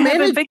school they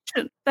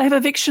have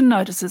eviction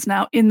notices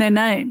now in their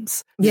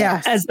names.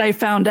 Yes. As they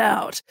found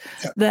out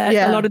that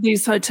a lot of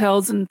these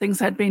hotels and things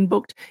had been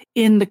booked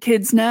in the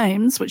kids'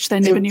 names, which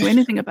they never knew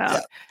anything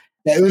about.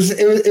 Yeah, it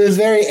was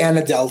very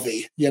Anna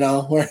Delvey,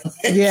 where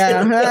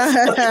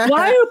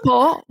Why are you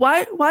poor?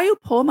 Why are you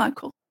poor,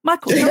 Michael?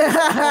 Michael.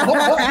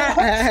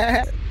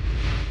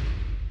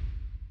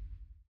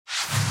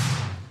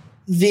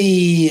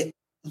 The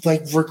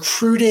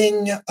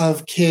recruiting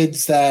of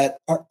kids that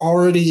are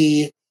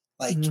already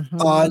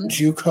on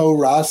JUCO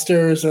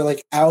rosters or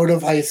out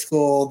of high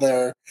school,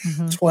 they're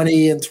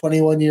 20 and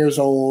 21 years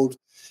old.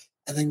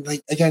 And then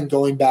again,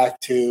 going back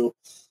to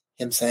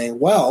him saying,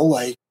 well,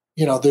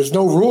 there's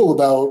no rule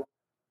about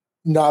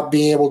not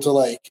being able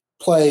to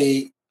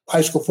play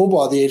high school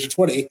football at the age of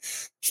 20.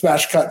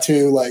 Smash cut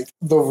to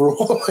the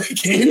rule.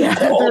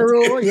 The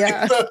rule.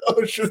 Yeah.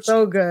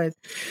 So good.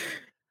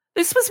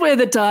 This was where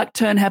the dark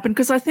turn happened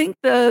because I think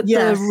the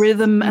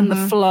rhythm and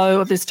the flow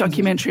of this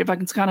documentary, if I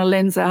can kind of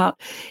lens out,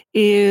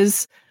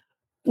 is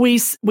we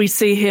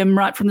see him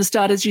right from the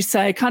start, as you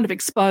say, kind of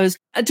exposed.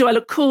 Do I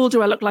look cool?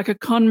 Do I look like a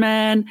con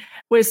man?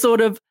 We're sort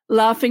of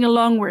laughing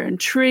along. We're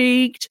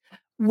intrigued.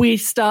 We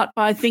start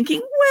by thinking,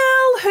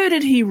 well, who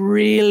did he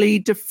really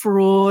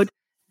defraud?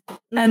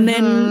 And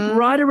then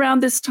right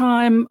around this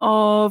time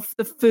of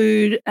the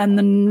food and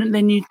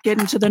then you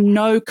get into the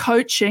no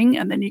coaching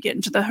and then you get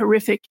into the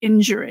horrific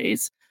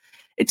injuries,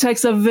 it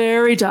takes a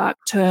very dark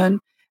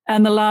turn.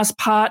 And the last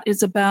part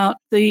is about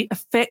the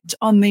effect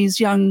on these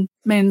young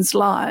men's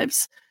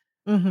lives,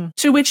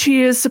 to which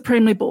he is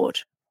supremely bored.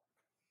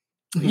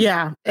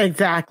 Yeah,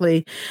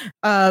 exactly.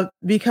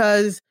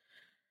 Because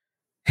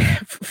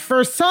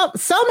for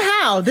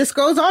somehow this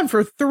goes on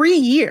for 3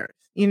 years,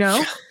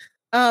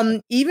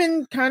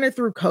 even kind of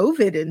through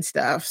COVID and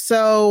stuff.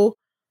 So,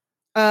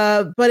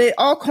 but it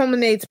all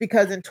culminates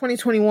because in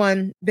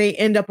 2021, they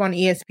end up on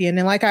ESPN.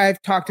 And like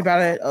I've talked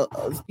about it,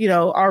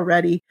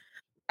 already,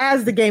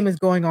 as the game is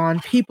going on,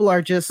 people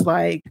are just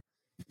like,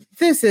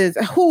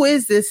 who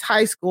is this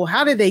high school?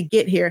 How did they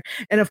get here?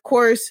 And of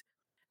course,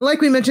 like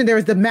we mentioned, there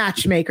was the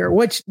matchmaker,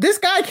 which this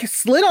guy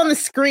slid on the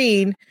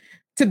screen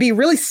to be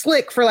really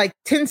slick for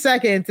 10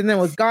 seconds and then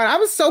was gone. I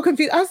was so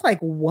confused. I was like,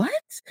 what?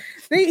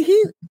 So it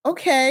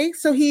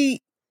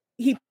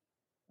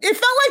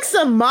felt like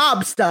some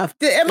mob stuff.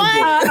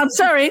 I'm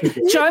sorry.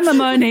 Joe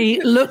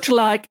Mamoni looked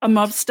like a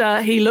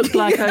mobster. He looked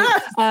like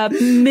a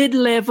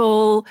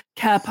mid-level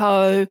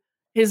capo.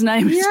 His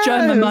name is Joe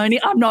Mamoni.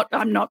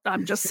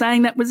 I'm just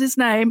saying that was his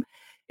name,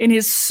 in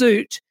his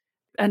suit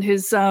and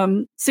his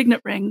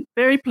signet ring.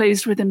 Very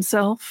pleased with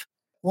himself.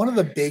 One of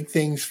the big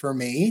things for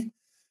me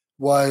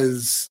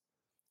was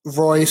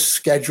Roy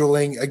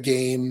scheduling a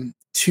game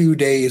 2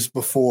 days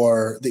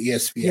before the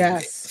ESPN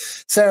game.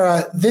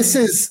 Sarah, this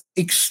is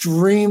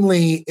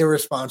extremely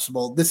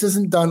irresponsible. This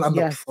isn't done on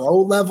the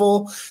pro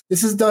level.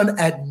 This is done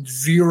at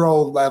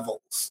 0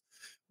 levels,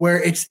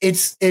 where it's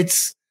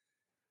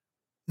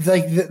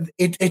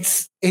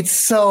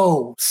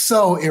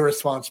so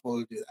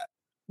irresponsible to do that.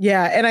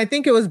 Yeah, and I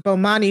think it was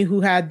Bomani who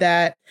had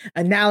that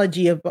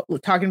analogy of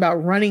talking about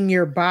running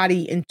your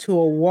body into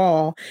a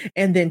wall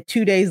and then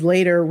 2 days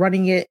later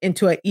running it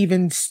into an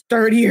even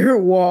sturdier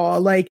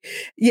wall. Like,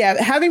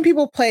 yeah, having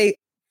people play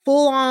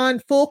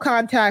full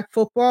contact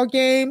football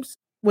games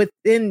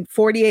within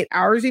 48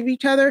 hours of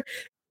each other,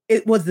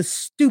 it was the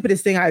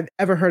stupidest thing I've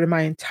ever heard in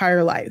my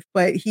entire life.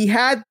 But he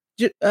had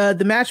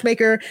the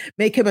matchmaker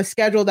make him a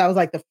schedule that was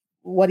like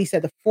what he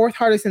said, the fourth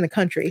hardest in the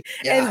country.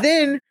 Yeah. And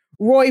then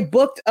Roy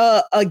booked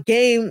a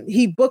game.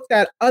 He booked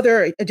that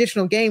other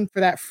additional game for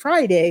that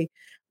Friday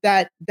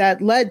that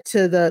led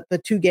to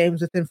the 2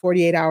 games within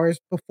 48 hours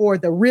before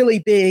the really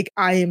big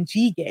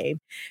IMG game.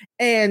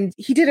 And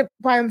he did it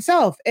by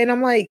himself. And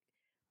I'm like,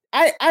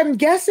 I'm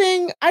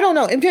guessing, I don't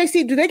know,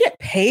 MJC, do they get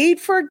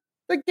paid for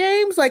the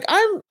games? Like,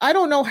 I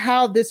don't know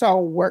how this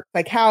all works,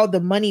 like how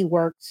the money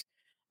works.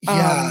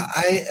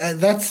 Yeah,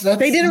 that's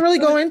they didn't really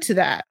go into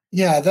that.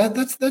 Yeah,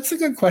 that's a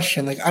good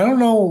question. Like, I don't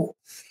know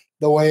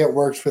the way it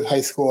works with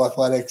high school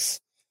athletics,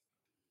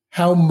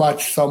 how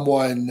much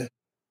someone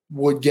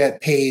would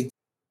get paid.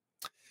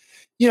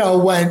 You know,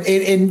 when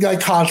in like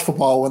college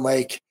football, when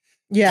like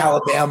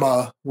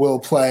Alabama will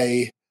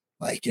play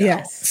like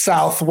know,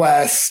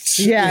 Southwest,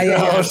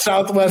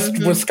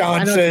 Southwest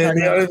Wisconsin,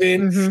 you know what I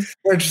mean? Mm-hmm.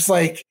 We're just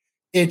like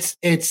it's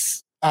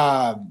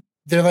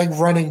they're like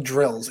running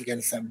drills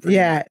against them.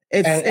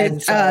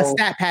 It's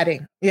stat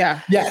padding.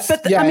 Yeah. Yes.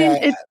 But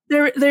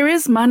there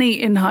is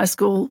money in high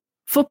school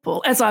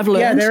football, as I've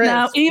learned.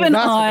 Now, even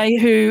I,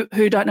 who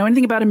don't know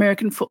anything about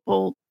American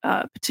football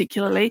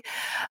particularly,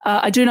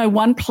 I do know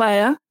one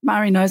player.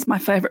 Mari knows my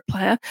favorite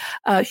player.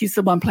 He's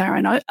the one player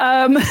I know.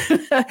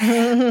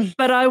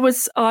 But I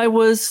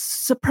was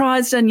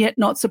surprised and yet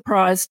not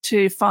surprised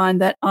to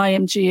find that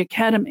IMG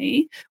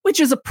Academy, which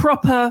is a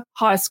proper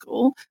high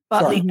school,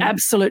 but the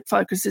absolute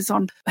focus is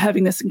on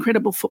having this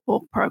incredible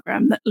football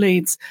program that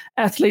leads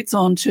athletes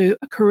on to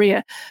a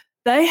career.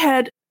 They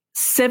had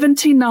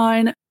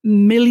 $79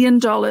 million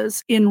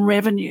in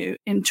revenue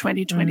in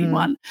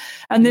 2021.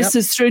 And this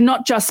is through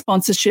not just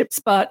sponsorships,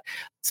 but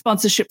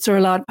sponsorships are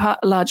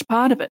a large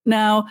part of it.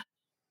 Now,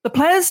 the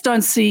players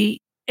don't see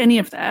any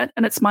of that.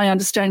 And it's my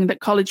understanding that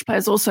college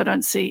players also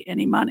don't see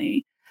any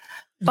money.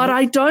 But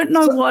I don't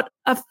know what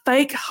a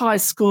fake high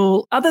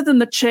school, other than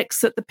the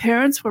checks that the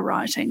parents were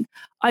writing,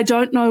 I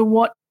don't know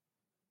what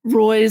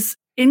Roy's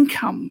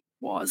income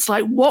was.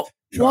 Like, what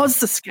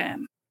was the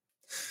scam?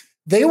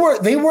 They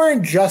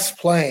weren't just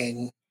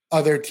playing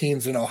other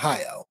teams in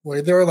Ohio,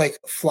 where they were like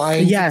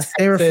flying. Yes,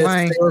 to Texas,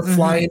 they were flying.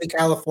 Flying to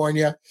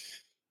California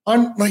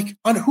on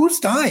whose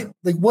dime?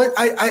 Like what?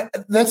 I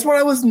that's what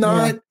I was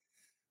not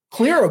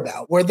clear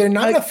about. Where they're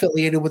not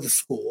affiliated with the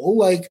school.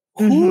 Like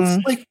who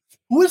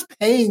is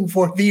paying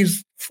for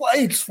these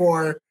flights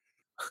for?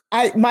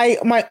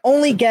 My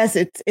only guess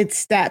it's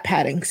stat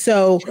padding.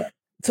 So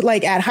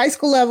like at high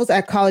school levels,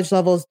 at college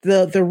levels,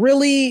 the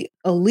really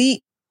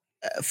elite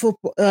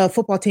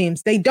football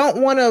teams, they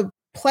don't want to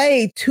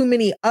play too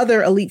many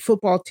other elite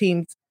football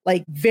teams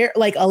like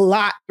a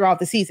lot throughout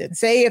the season.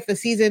 Say if the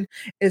season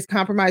is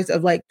comprised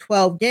of like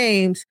 12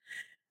 games,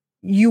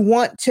 you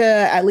want to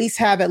at least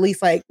have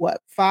like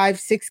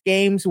 5-6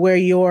 games where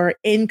you're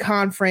in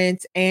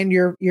conference and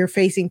you're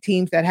facing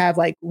teams that have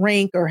like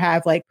rank or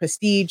have like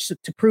prestige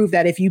to prove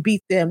that if you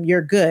beat them,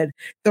 you're good.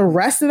 The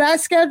rest of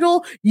that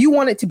schedule, you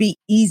want it to be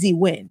easy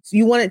wins.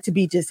 You want it to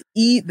be just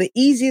the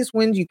easiest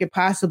wins you could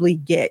possibly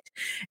get.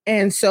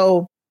 And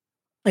so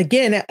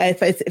again,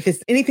 if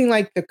it's anything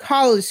like the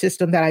college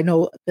system that I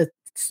know the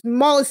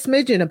smallest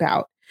smidgen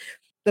about,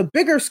 the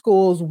bigger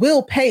schools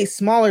will pay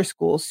smaller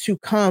schools to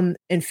come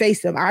and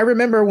face them. I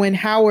remember when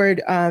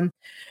Howard's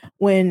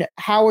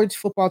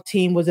football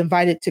team was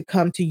invited to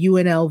come to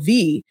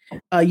UNLV,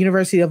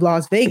 University of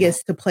Las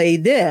Vegas, to play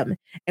them,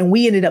 and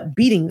we ended up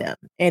beating them.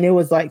 And it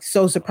was like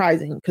so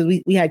surprising because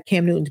we had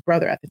Cam Newton's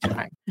brother at the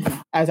time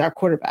as our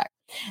quarterback.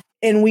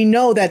 And we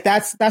know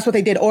that's what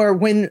they did. Or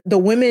when the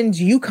women's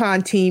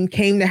UConn team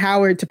came to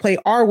Howard to play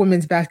our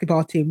women's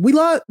basketball team, we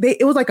lost.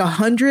 It was like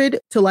 100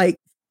 to like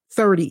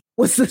 30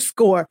 was the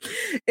score.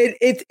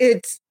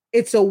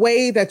 It's a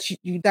way that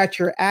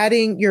you're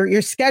adding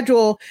your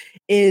schedule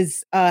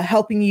is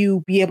helping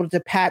you be able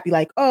to be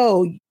like,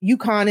 oh,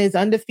 UConn is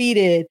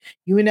undefeated.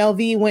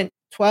 UNLV went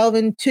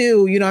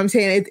 12-2. You know what I'm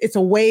saying? It's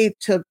a way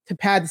to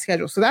pad the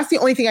schedule. So that's the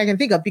only thing I can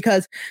think of,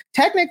 because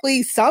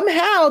technically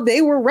somehow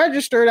they were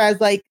registered as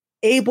like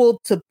able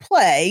to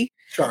play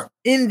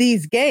in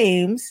these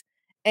games,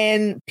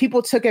 and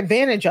people took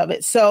advantage of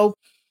it. So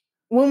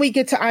when we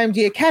get to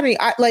IMG Academy,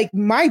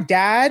 my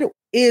dad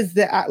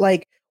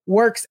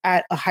works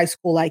at a high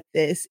school like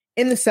this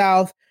in the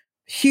South,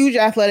 huge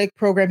athletic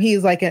program.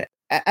 He's like an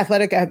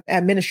athletic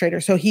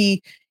administrator. So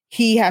he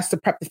has to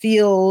prep the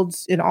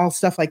fields and all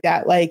stuff like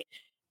that.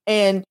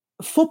 And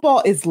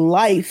football is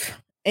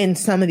life in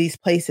some of these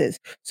places.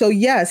 So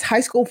yes,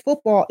 high school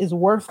football is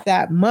worth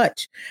that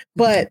much,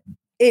 but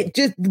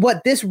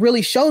what this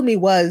really showed me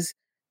was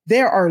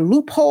there are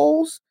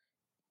loopholes.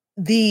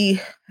 The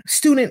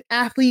student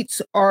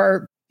athletes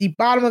are, the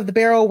bottom of the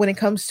barrel when it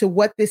comes to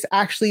what this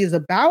actually is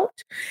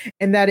about,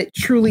 and that it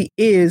truly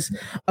is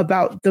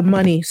about the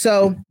money.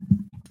 So,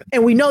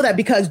 and we know that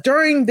because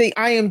during the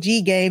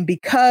IMG game,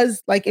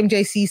 because like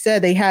MJC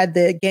said, they had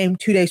the game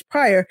 2 days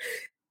prior,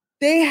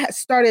 they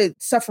started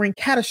suffering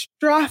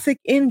catastrophic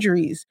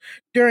injuries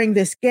during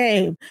this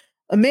game.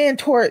 A man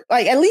tore,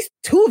 like at least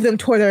 2 of them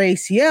tore their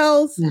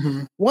ACLs.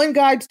 Mm-hmm. One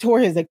guy tore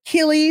his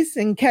Achilles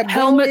and kept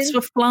helmets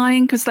were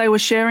flying because they were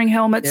sharing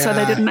helmets, so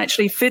they didn't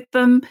actually fit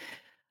them.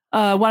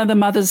 One of the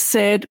mothers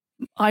said,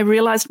 I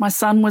realized my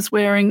son was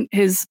wearing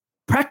his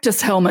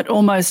practice helmet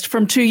almost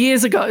from 2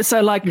 years ago.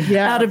 So like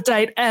out of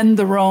date and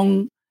the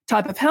wrong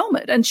type of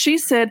helmet. And she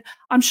said,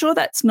 I'm sure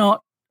that's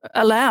not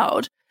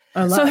allowed.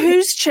 So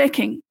who's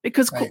checking?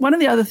 Because one of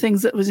the other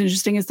things that was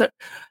interesting is that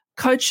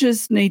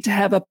coaches need to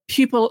have a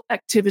pupil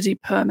activity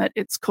permit,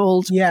 it's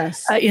called,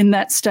 in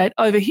that state.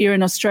 Over here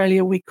in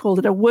Australia, we called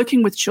it a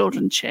working with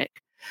children check.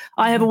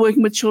 I have a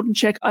working with children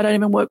check. I don't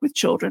even work with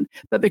children.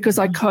 But because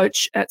I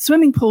coach at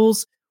swimming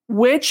pools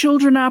where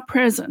children are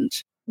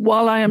present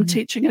while I am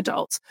teaching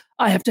adults,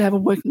 I have to have a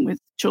working with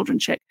children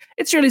check.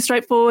 It's really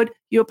straightforward.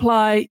 You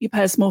apply, you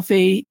pay a small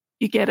fee,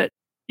 you get it,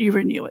 you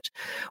renew it.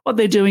 What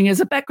they're doing is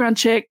a background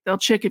check. They'll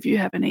check if you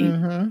have any,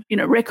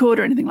 record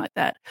or anything like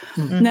that.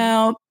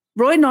 Now,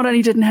 Roy not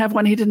only didn't have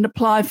one, he didn't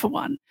apply for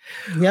one,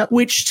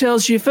 which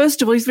tells you,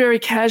 first of all, he's very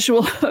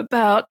casual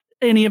about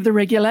any of the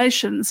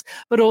regulations,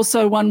 but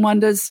also one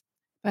wonders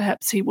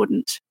perhaps he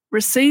wouldn't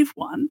receive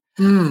one.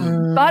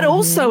 But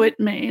also it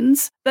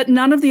means that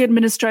none of the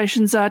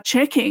administrations are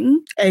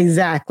checking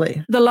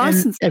the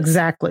license.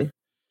 Exactly.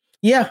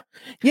 Yeah.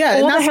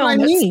 And that's what I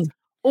mean.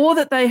 Or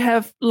that they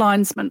have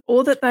linesmen,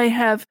 or that they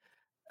have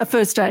a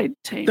first aid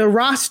team. The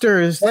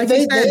rosters. Like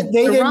they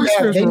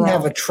didn't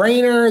have a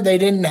trainer. They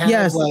didn't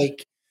have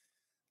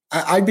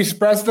I'd be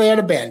surprised if they had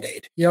a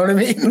Band-Aid. You know what I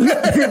mean?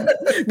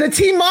 The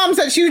team mom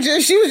said she was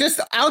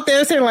just out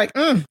there saying like,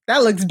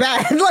 that looks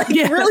bad. Like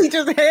really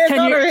just hands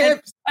on her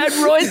hips. And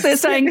Roy's there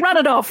saying, run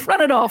it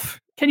off.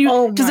 Can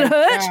you, does it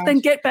hurt? Gosh. Then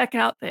get back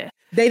out there.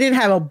 They didn't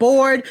have a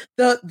board.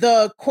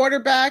 The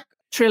quarterback.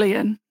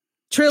 Trillian.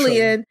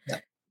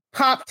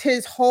 Popped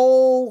his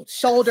whole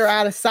shoulder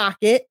out of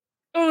socket.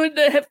 Oh, and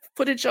they have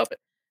footage of it.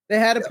 They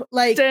had it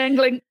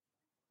dangling.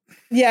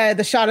 Yeah,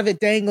 the shot of it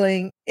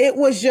dangling. It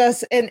was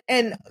just and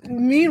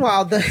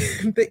meanwhile the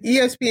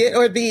ESPN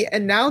or the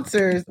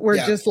announcers were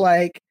just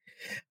like,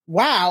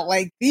 wow,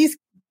 like these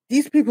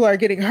people are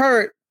getting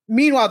hurt.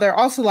 Meanwhile, they're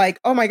also like,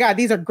 oh my God,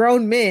 these are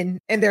grown men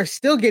and they're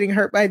still getting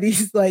hurt by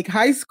these like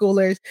high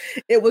schoolers.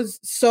 It was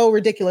so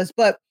ridiculous.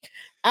 But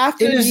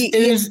after it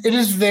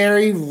is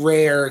very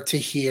rare to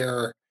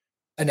hear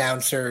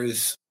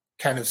announcers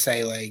kind of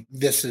say like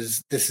this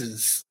is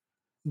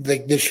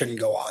like this shouldn't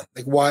go on.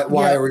 Like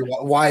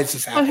why is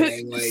this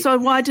happening? So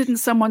why didn't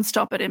someone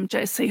stop at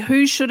MJC?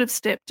 Who should have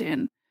stepped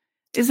in?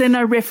 Is there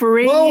no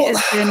referee?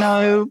 Is there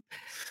no?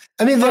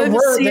 I mean, there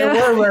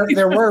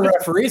were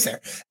referees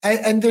there,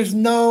 and there's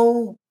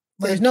no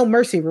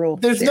mercy rule.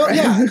 There's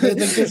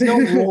there's no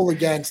rule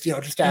against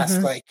just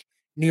ask like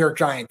New York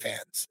Giant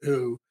fans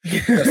who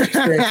just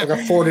experienced like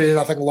a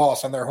 40-0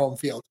 loss on their home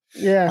field.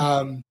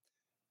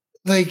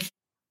 Like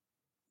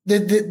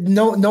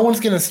no one's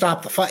going to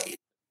stop the fight.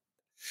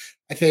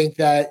 I think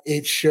that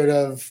they should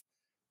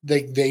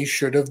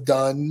have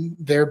done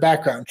their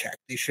background check.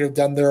 They should have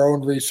done their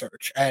own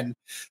research, and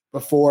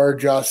before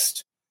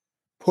just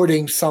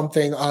putting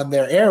something on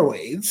their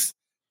airwaves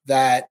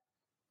that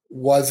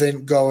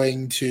wasn't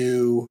going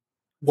to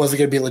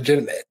be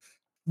legitimate.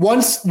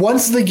 Once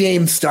the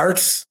game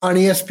starts on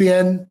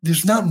ESPN,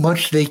 there's not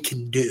much they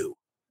can do.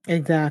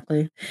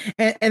 Exactly,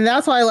 and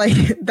that's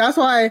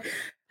why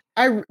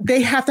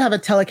they have to have a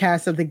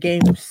telecast of the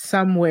game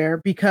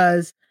somewhere,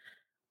 because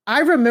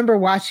I remember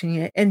watching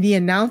it and the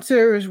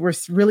announcers were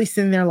really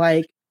sitting there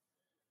like,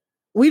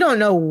 we don't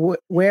know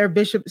where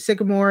Bishop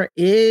Sycamore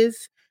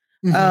is.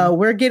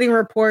 We're getting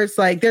reports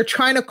like they're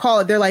trying to call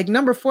it. They're like,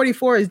 number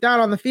 44 is down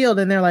on the field.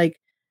 And they're like,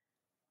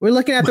 we're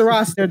looking at the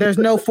roster. There's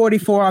no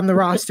 44 on the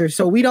roster.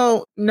 So we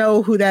don't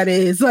know who that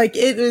is. Like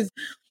it was,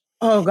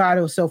 oh God,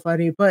 it was so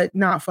funny, but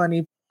not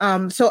funny.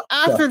 So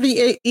after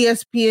the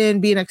ESPN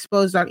being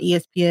exposed on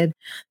ESPN,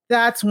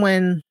 that's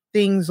when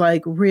things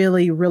like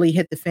really, really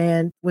hit the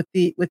fan with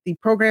the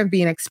program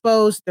being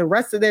exposed. The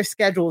rest of their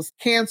schedule was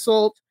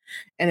canceled.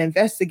 An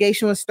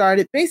investigation was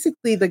started.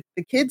 Basically, the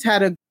kids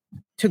had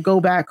to go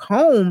back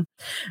home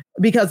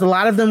because a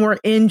lot of them were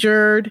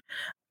injured.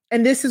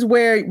 And this is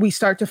where we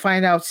start to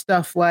find out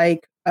stuff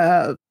like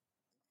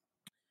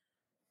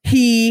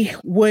he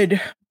would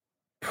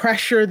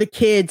pressure the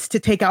kids to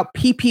take out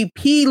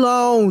PPP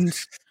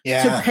loans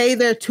to pay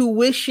their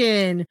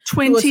tuition.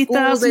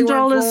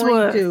 $20,000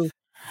 worth.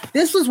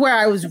 This was where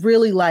I was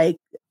really like,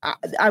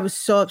 I was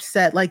so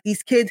upset. Like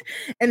these kids.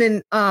 And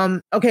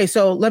then, okay,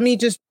 so let me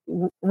just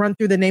run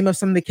through the name of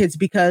some of the kids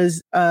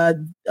because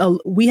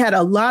we had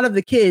a lot of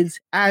the kids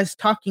as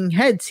talking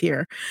heads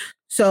here.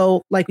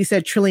 So like we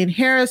said, Trillian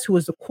Harris, who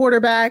was the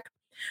quarterback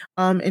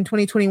in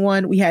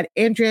 2021. We had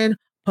Adrian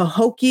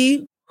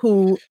Pahokee,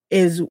 who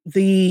is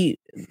the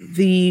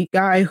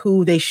guy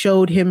who they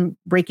showed him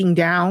breaking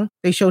down.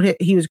 They showed him,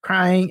 he was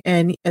crying,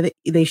 and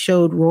they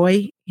showed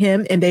Roy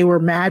him, and they were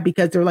mad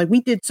because they're like,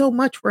 we did so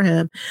much for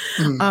him.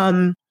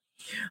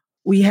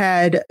 We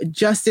had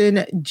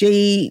Justin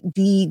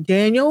J.D.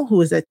 Daniel,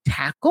 who is a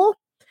tackle.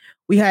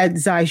 We had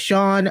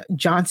Zyshawn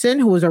Johnson,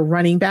 who was a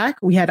running back.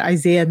 We had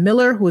Isaiah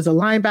Miller, who was a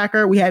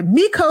linebacker. We had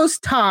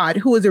Mikos Todd,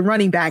 who was a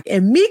running back.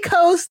 And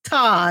Mikos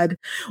Todd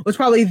was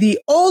probably the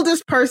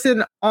oldest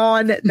person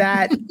on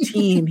that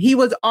team. He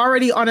was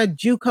already on a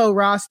JUCO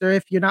roster.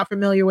 If you're not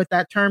familiar with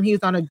that term, he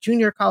was on a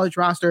junior college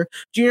roster.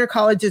 Junior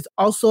college is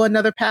also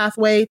another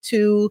pathway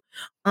to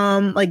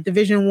like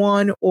Division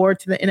I or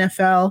to the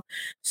NFL.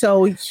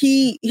 So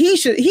he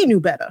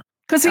knew better.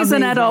 Because he's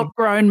an adult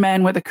grown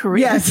man with a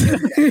career. Yes.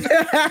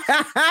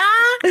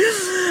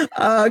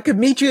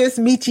 Demetrius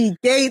Michi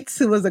Gates,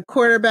 who was a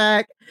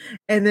quarterback.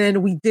 And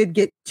then we did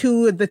get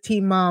two of the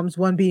team moms,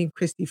 one being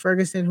Christy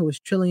Ferguson, who was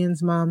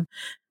Trillian's mom,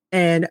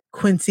 and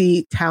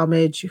Quincy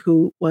Talmadge,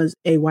 who was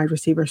a wide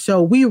receiver.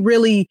 So we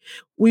really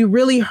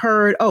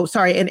heard,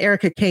 and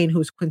Erica Kane, who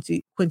was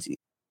Quincy's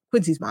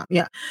mom.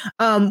 Yeah.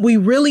 We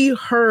really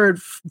heard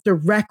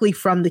directly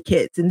from the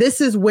kids. And this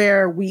is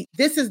where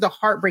this is the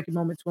heartbreaking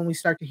moments when we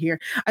start to hear,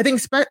 I think,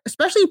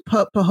 especially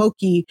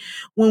Pahokee,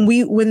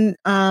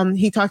 when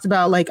he talks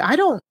about like, I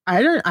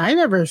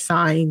never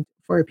signed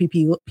for a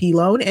PPP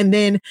loan. And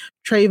then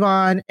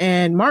Trayvon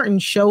and Martin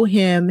show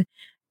him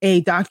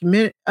a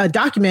document,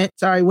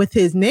 with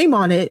his name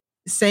on it,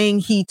 saying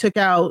he took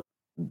out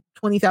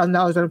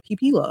 $20,000 on a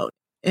PPP loan.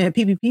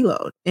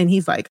 And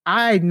he's like,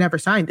 I never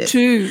signed it.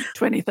 Two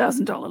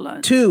 $20,000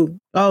 loans. Two.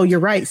 Oh, you're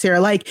right, Sarah.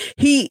 Like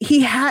he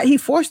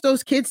forced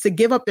those kids to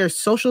give up their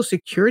social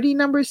security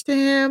numbers to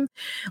him.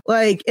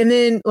 Like, and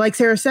then like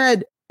Sarah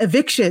said,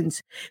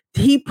 evictions.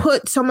 He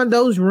put some of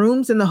those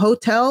rooms in the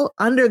hotel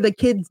under the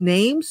kids'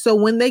 names. So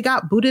when they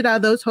got booted out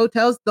of those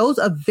hotels, those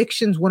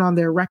evictions went on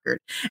their record.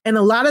 And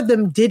a lot of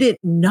them didn't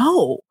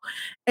know.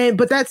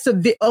 But that's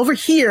over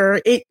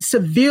here, it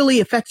severely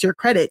affects your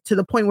credit to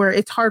the point where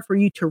it's hard for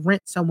you to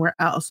rent somewhere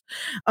else.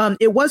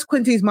 It was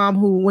Quincy's mom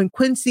who, when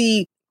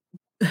Quincy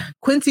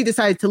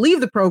decided to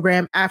leave the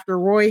program after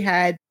Roy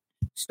had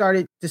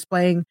started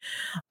displaying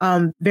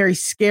very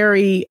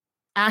scary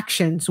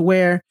actions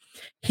where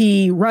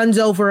he runs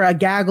over a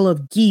gaggle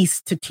of geese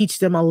to teach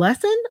them a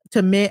lesson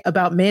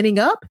about manning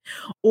up,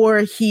 or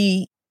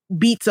he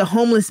beats a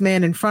homeless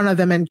man in front of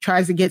them and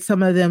tries to get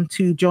some of them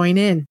to join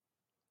in.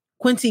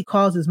 Quincy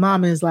calls his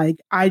mom and is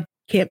like, I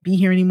can't be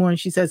here anymore. And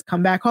she says,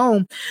 come back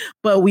home.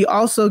 But we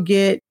also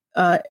get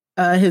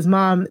his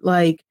mom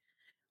like,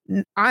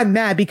 I'm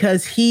mad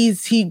because he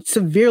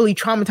severely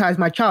traumatized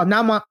my child.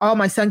 Now all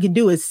my son can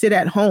do is sit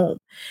at home,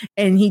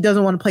 and he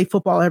doesn't want to play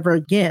football ever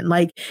again.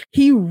 Like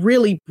he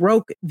really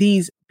broke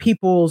these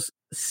people's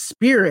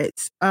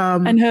spirits.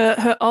 And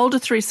her older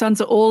three sons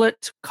are all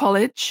at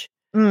college.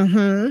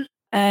 Mm-hmm.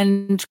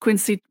 And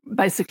Quincy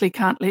basically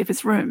can't leave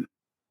his room.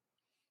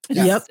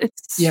 Yep.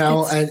 It's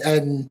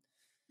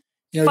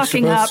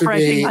fucking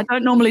heartbreaking. I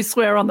don't normally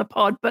swear on the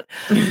pod, but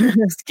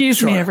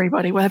excuse me,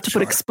 everybody. We'll have to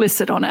put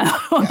explicit on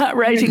that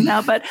rating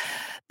now. But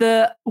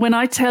when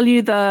I tell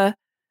you the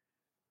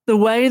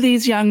way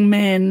these young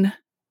men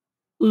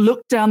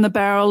looked down the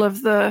barrel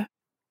of the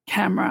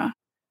camera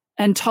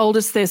and told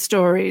us their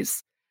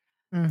stories,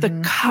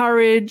 the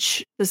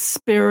courage, the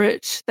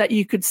spirit that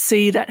you could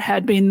see that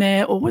had been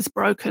there or was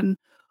broken,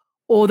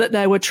 or that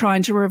they were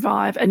trying to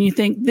revive, and you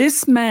think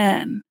this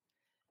man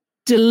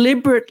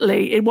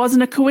deliberately, it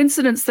wasn't a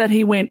coincidence that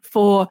he went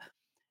for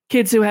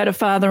kids who had a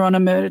father on a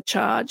murder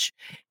charge,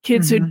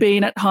 kids who'd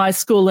been at high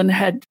school and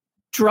had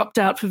dropped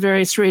out for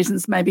various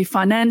reasons, maybe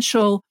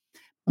financial,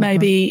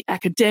 maybe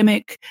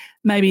academic,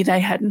 maybe they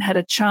hadn't had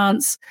a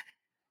chance.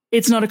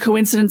 It's not a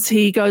coincidence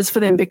he goes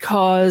for them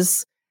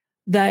because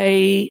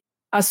they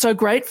are so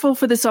grateful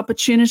for this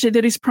opportunity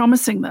that he's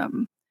promising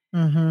them.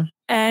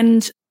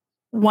 And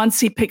once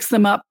he picks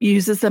them up,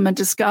 uses them and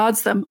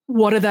discards them,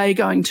 what are they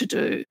going to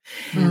do?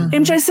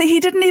 MJC, he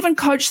didn't even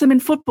coach them in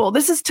football.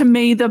 This is, to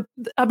me,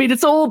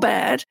 it's all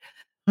bad,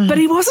 but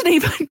he wasn't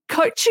even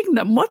coaching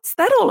them. What's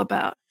that all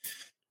about?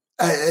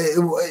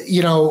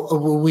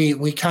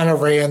 We kind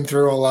of ran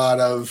through a lot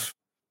of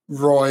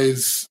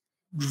Roy's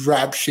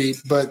rap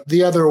sheet, but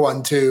the other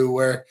one too,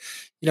 where,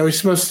 he's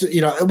supposed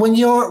to, when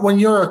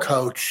you're a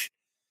coach,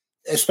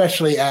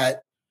 especially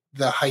at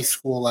the high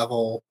school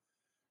level,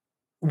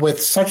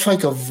 with such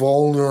like a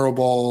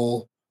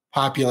vulnerable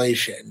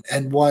population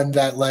and one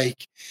that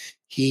like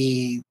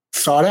he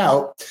sought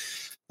out,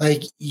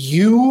 like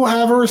you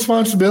have a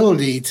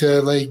responsibility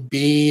to like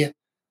be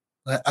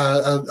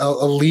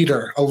a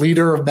leader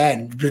of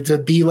men, to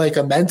be like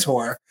a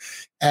mentor.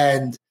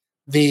 And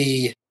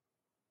the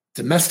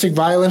domestic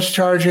violence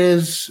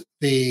charges,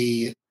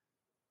 the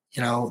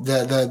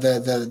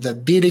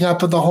beating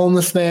up of the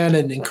homeless man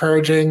and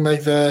encouraging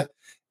like the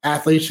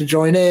athletes to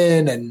join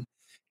in, and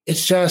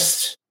it's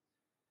just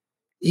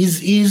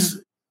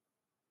he's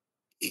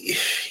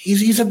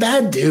a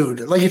bad dude.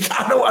 Like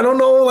I don't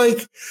know,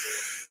 like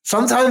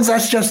sometimes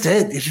that's just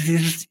it.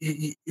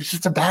 It's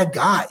just a bad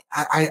guy.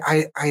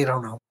 I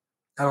don't know.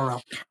 I don't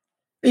know.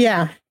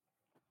 Yeah.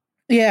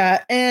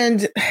 Yeah.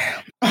 And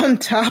on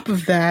top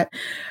of that,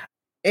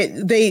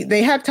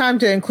 they had time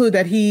to include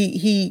that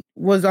he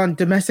was on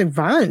domestic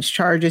violence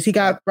charges. He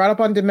got brought up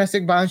on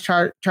domestic violence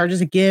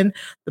charges again.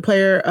 The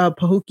player,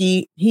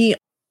 Pahukii, he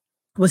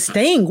was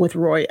staying with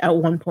Roy at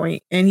one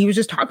point, and he was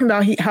just talking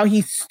about how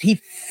he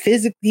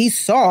physically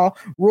saw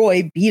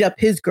Roy beat up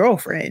his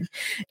girlfriend,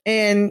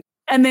 and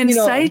then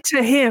say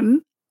to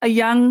him, a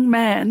young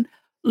man,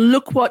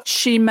 "Look what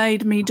she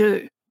made me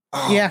do."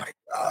 Oh, yeah. My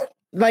God.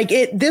 Like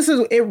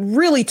it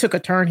really took a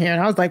turn here,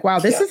 and I was like, "Wow,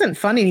 this isn't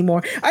fun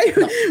anymore."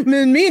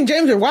 Me and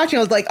James were watching.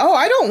 I was like, "Oh,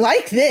 I don't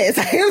like this."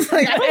 I was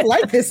like, "I don't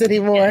like this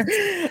anymore."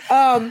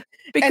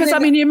 Because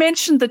you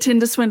mentioned the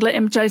Tinder swindler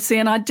MJC,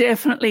 and I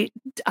definitely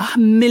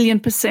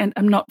 1,000,000%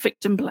 am not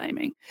victim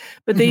blaming,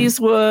 but these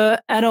were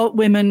adult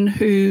women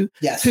who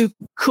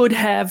could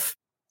have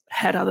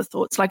had other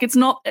thoughts. Like it's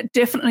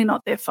definitely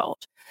not their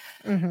fault,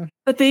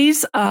 but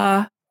these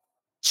are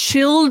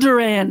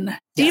children,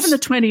 even the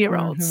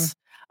 20-year-olds.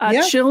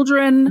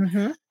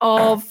 Children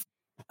of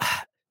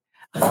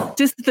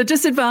the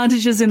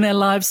disadvantages in their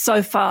lives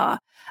so far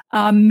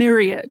are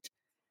myriad.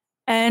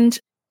 And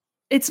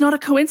it's not a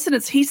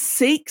coincidence. He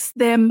seeks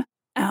them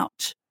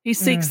out. He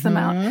seeks them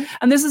out.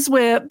 And this is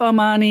where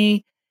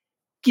Bomani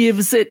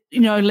gives it,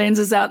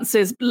 lenses out and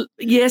says,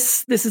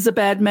 yes, this is a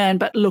bad man,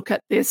 but look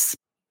at this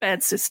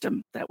bad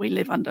system that we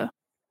live under.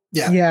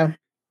 Yeah. Yeah.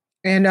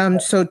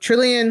 And so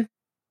Trillian,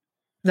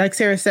 like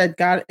Sarah said,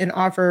 got an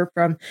offer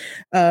from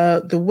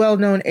the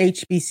well-known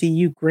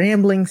HBCU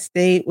Grambling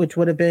State, which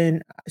would have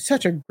been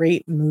such a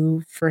great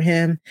move for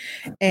him.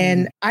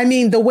 And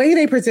the way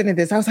they presented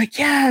this, I was like,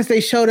 yes, they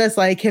showed us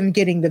like him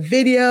getting the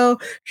video.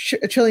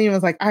 Trillian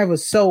was like, I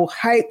was so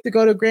hyped to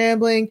go to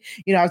Grambling.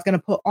 I was going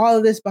to put all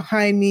of this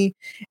behind me.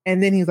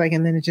 And then he's like,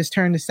 and then it just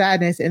turned to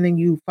sadness. And then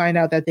you find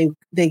out that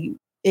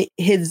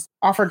his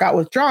offer got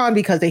withdrawn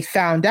because they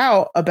found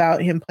out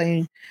about him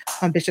playing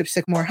on Bishop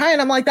Sycamore High. And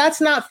I'm like, that's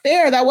not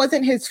fair. That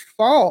wasn't his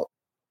fault.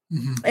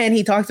 And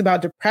he talks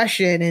about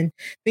depression and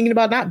thinking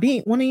about not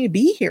wanting to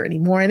be here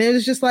anymore. And it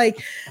was just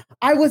like,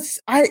 I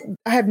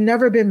have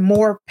never been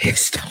more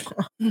pissed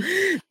off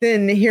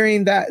than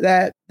hearing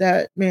that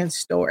man's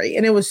story.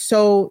 And it was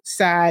so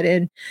sad.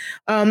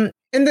 And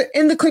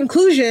in the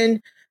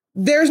conclusion,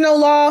 there's no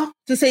law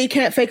to say you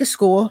can't fake a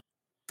school.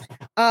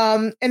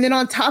 And then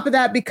on top of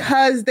that,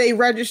 because they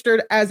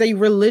registered as a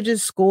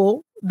religious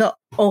school, the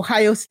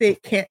Ohio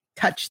State can't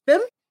touch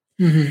them.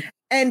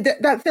 And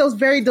that feels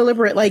very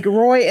deliberate. Like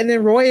Roy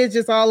is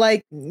just all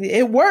like,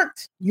 it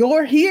worked.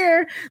 You're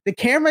here. The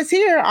camera's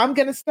here. I'm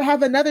going to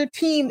have another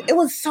team. It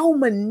was so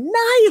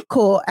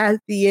maniacal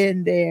at the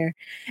end there.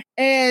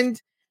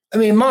 And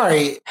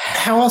Mari,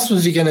 how else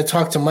was he going to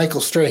talk to Michael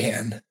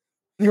Strahan?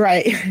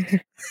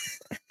 Right.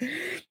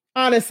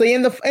 Honestly,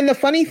 and the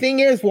funny thing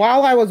is,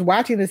 while I was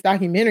watching this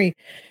documentary,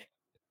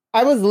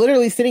 I was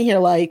literally sitting here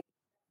like,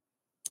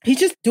 he's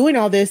just doing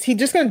all this. He's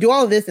just going to do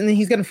all of this, and then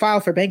he's going to file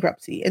for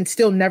bankruptcy and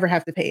still never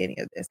have to pay any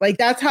of this. Like,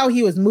 that's how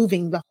he was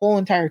moving the whole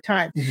entire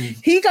time.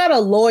 He got a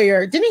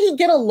lawyer. Didn't he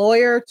get a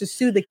lawyer to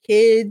sue the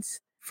kids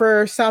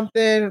for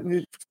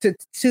something, to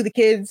sue the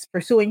kids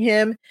for suing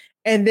him?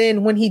 And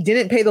then when he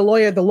didn't pay the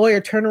lawyer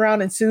turned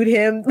around and sued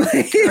him.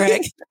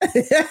 Correct.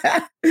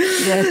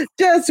 Yes.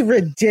 Just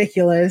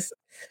ridiculous.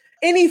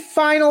 Any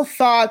final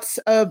thoughts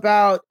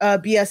about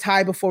BS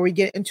High before we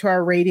get into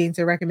our ratings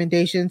and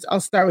recommendations?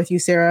 I'll start with you,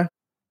 Sarah.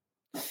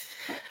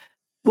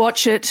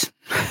 Watch it.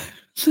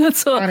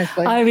 That's all.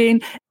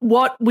 Honestly.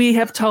 What we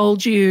have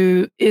told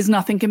you is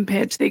nothing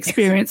compared to the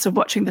experience of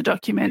watching the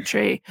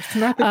documentary.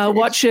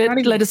 Watch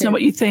it. Let us know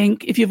what you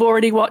think. If you've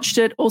already watched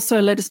it,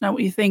 also let us know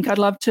what you think. I'd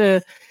love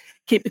to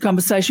keep the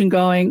conversation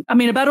going.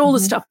 About all the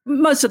stuff,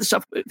 most of the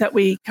stuff that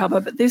we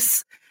cover, but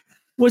this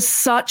was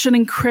such an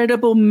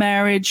incredible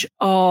marriage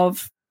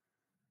of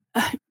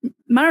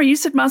Murray, you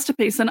said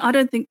masterpiece, and I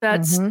don't think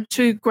that's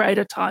too great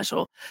a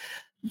title.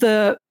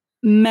 The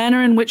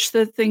manner in which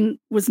the thing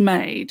was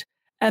made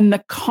and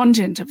the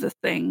content of the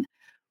thing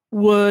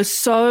were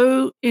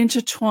so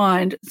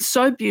intertwined,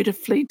 so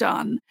beautifully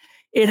done.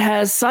 It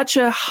has such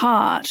a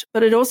heart,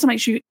 but it also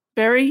makes you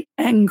very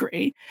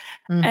angry.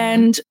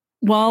 And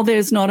while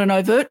there's not an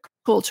overt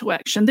call to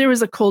action, there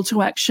is a call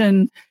to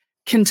action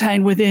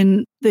contained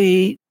within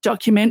the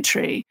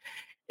documentary.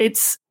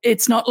 It's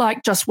not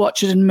like just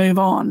watch it and move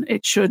on.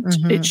 It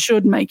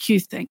should make you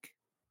think.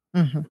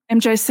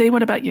 MJC,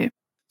 what about you?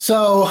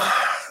 So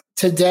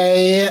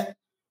today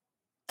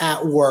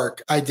at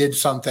work, I did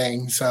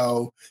something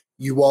so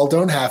you all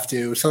don't have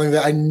to, something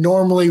that I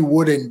normally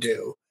wouldn't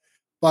do.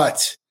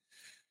 But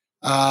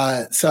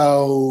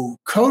so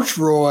Coach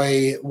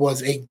Roy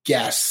was a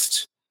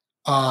guest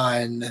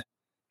on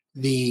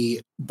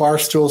the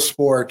Barstool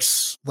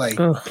Sports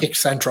Pick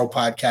Central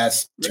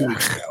podcast 2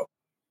 weeks ago.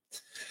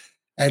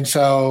 And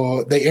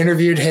so they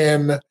interviewed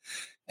him,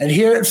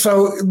 and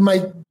so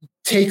my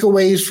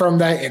takeaways from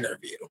that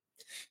interview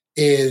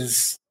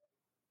is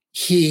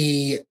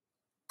he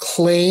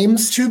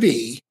claims to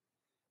be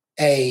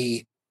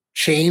a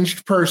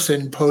changed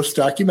person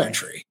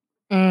post-documentary.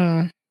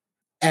 And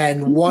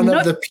one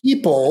of the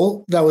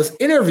people that was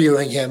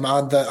interviewing him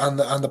on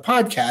the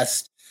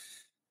podcast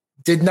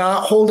did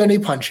not hold any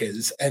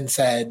punches and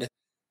said,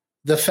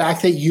 the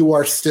fact that you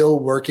are still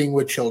working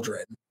with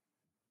children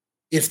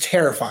is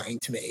terrifying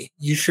to me.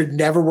 You should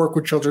never work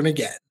with children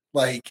again.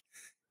 Like,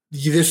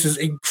 this is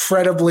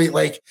incredibly,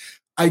 like,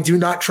 I do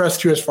not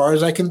trust you as far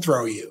as I can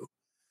throw you.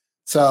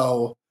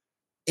 So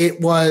it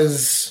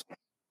was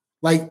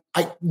like,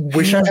 I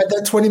wish I had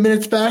that 20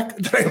 minutes back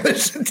that I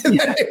listened to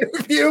that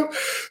interview.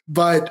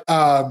 But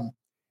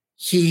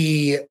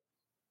he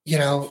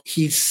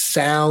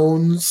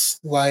sounds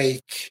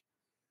like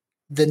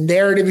the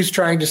narrative he's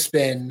trying to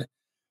spin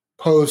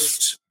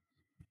post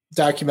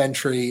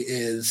documentary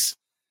is,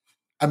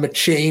 I'm a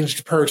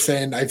changed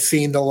person. I've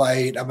seen the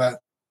light.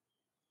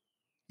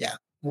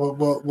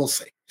 We'll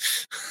see.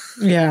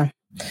 Yeah.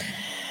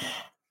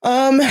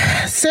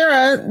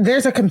 Sarah,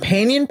 there's a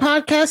companion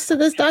podcast to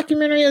this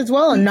documentary as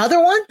well.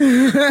 Another one?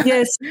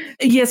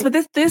 yes, but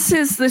this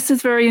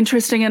is very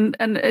interesting, and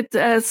it,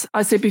 as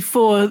I said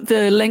before,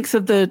 the length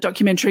of the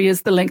documentary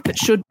is the length it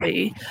should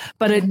be,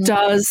 but it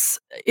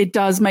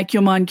does make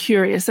your mind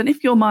curious. And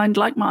if your mind,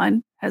 like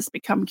mine, has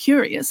become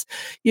curious,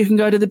 you can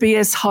go to the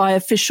BS High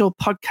official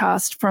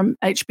podcast from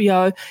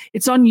HBO.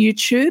 It's on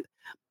YouTube.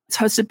 It's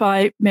hosted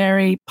by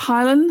Mary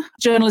Pilan,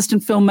 journalist and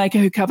filmmaker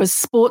who covers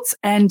sports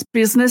and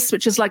business,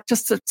 which is like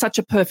just such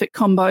a perfect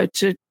combo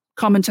to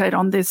commentate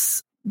on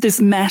this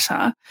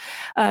matter.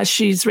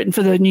 She's written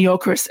for the New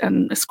Yorker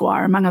and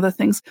Esquire, among other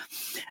things.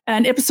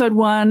 And episode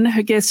 1,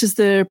 her guest is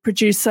the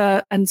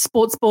producer and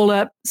sports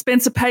baller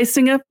Spencer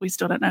Paysinger. We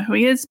still don't know who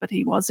he is, but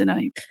he was in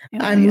a.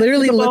 I'm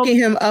literally looking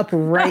him up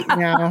right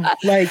now.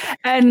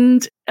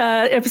 And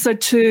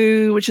episode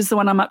 2, which is the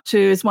one I'm up to,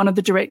 is one of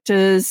the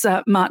directors,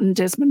 Martin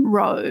Desmond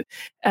Rowe,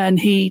 and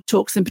he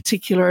talks in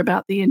particular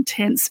about the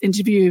intense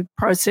interview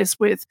process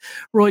with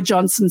Roy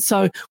Johnson.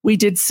 So we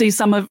did see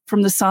some of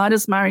from the side,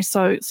 as Murray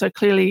so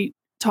clearly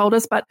told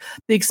us, but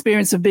the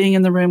experience of being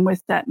in the room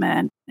with that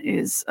man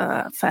is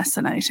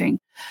fascinating.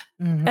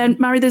 And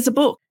Murray, there's a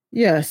book.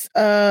 Yes,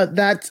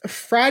 that's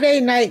Friday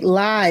Night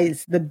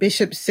Lies, the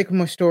Bishop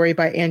Sycamore story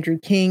by Andrew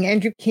King.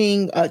 Andrew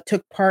King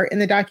took part in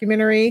the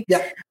documentary.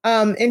 Yeah.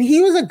 And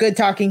he was a good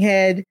talking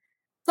head.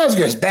 Not as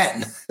good as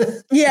Ben.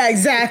 Yeah,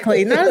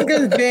 exactly. Not as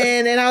good as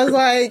Ben. And I was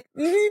like,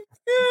 you're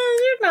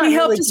not. He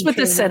helped us with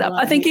the setup.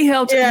 I think he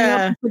helped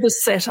with the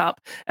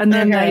setup, and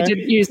then they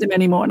didn't use him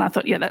anymore. And I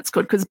thought, yeah, that's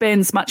good, because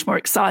Ben's much more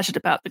excited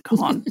about the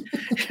con.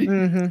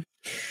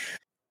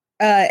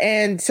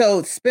 And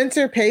so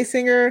Spencer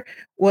Paysinger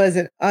was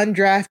an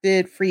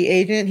undrafted free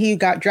agent. He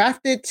got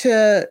drafted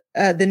to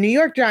the New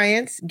York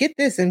Giants. Get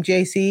this,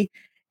 MJC,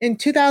 in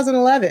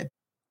 2011.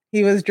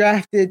 He was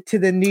drafted to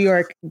the New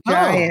York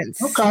Giants.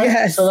 Oh, okay.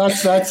 Yes. So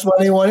that's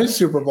when he won his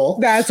Super Bowl.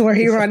 That's where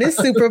he won his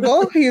Super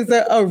Bowl. He was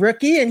a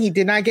rookie, and he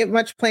did not get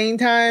much playing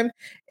time.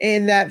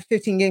 In that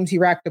 15 games, he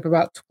racked up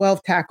about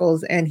 12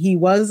 tackles, and he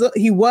was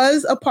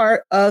a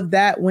part of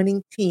that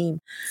winning team.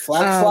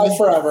 Fly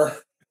forever.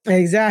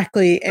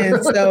 Exactly.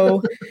 And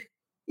so,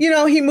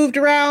 he moved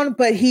around,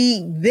 but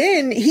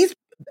he's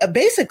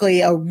basically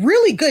a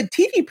really good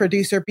TV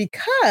producer,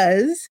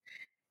 because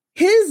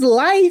his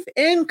life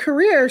and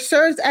career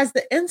serves as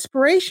the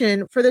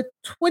inspiration for the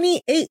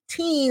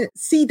 2018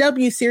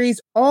 CW series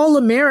All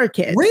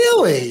American.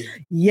 Really?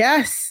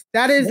 Yes,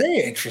 that is very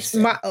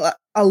interesting.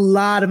 A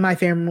lot of my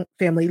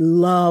family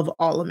love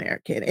All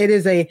American. It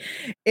is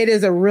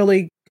a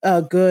really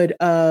good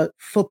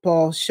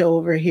football show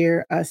over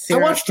here.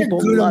 Sarah, I watched a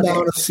good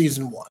amount of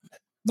season 1.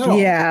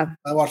 I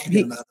watched a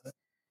good amount of it.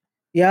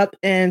 Yep,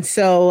 and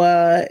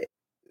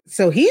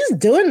so he's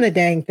doing the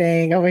dang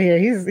thing over here.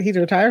 He's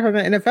retired from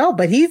the NFL,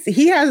 but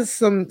he has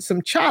some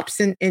chops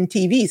in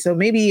TV. So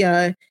maybe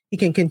he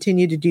can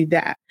continue to do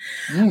that.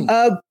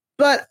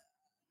 But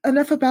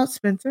enough about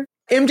Spencer.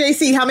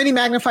 MJC, how many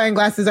magnifying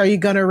glasses are you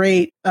going to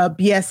rate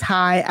BS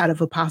High out of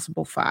a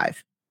possible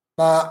 5?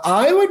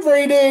 I would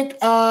rate it.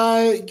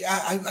 I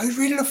would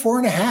rate it a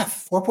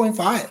 4.5,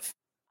 4.5.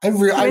 I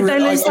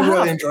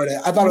really enjoyed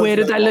it. I thought. Where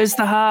did they lose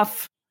the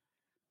half?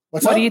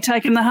 What are you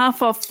taking the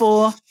half off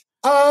for?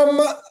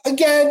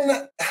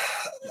 Again,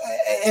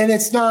 and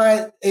it's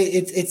not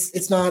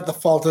the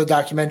fault of the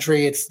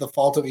documentary. It's the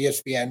fault of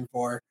ESPN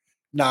for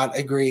not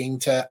agreeing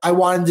to. I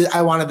wanted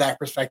that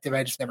perspective.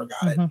 I just never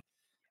got it.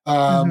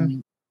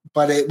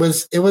 But it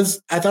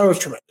was. I thought it was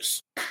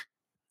tremendous.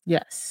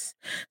 Yes.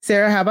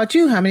 Sarah, how about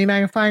you? How many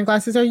magnifying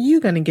glasses are you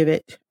going to give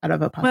it out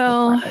of a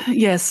possible 5?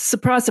 Yes.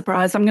 Surprise,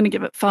 surprise. I'm going to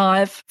give it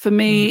 5. For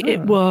me,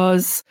 it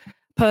was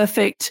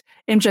perfect.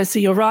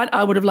 MJC, you're right.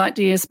 I would have liked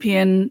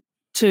ESPN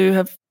to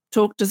have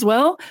talked as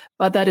well,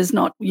 but that is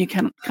not, you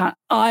can't.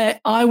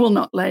 I will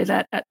not lay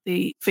that at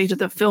the feet of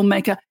the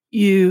filmmaker.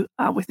 You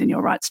are within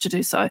your rights to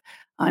do so.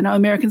 I know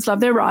Americans love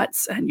their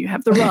rights, and you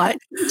have the right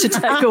to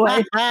take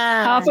away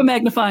half a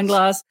magnifying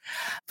glass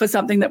for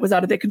something that was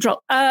out of their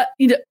control.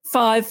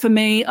 5 for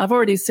me. I've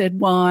already said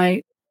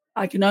why.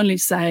 I can only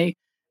say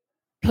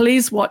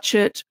please watch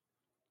it.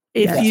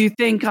 If you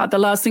think the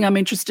last thing I'm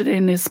interested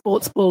in is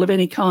sports ball of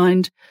any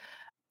kind,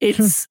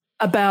 it's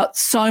about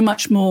so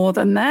much more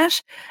than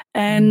that.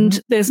 And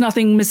there's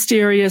nothing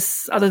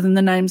mysterious other than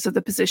the names of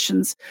the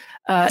positions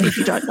if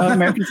you don't know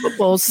American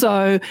football.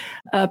 So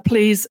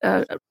please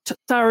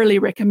thoroughly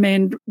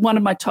recommend, one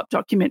of my top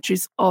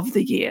documentaries of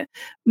the year.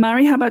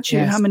 Mari, how about you?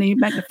 How many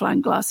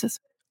magnifying glasses?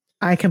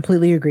 I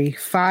completely agree.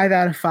 5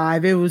 out of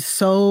 5. It was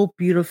so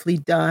beautifully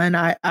done.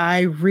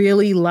 I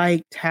really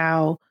liked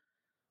how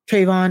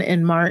Trayvon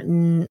and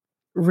Martin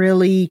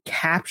really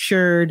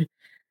captured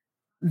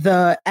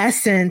the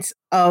essence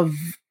of,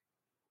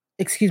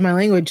 excuse my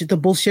language, the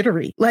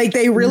bullshittery. Like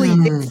they really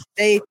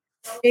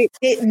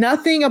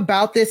nothing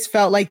about this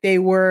felt like they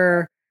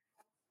were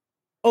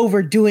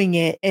overdoing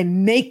it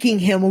and making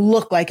him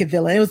look like a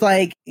villain. It was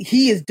like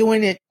he is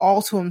doing it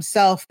all to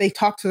himself. They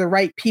talked to the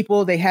right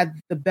people. They had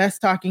the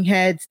best talking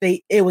heads.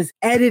 It was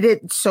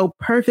edited so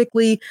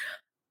perfectly.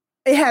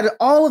 It had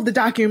all of the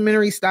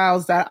documentary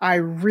styles that I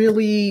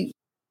really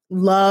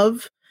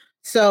love.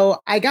 So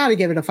I got to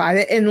give it a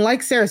 5. And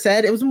like Sarah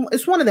said,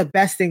 it's one of the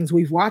best things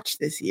we've watched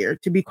this year,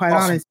 to be quite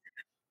honest.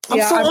 I'm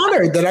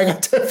honored that I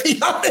got to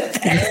be on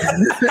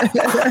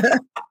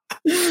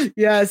it.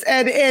 Yes.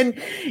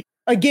 And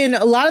again,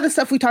 a lot of the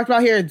stuff we talked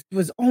about here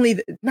was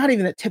only not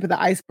even the tip of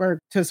the iceberg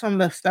to some of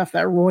the stuff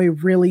that Roy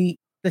really,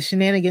 the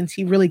shenanigans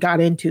he really got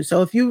into.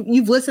 So if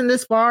you've listened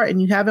this far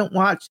and you haven't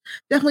watched,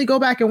 definitely go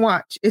back and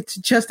watch. It's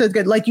just as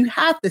good. Like you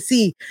have to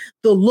see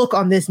the look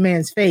on this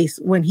man's face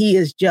when he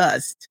is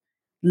just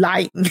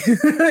lying,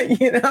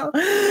 you know?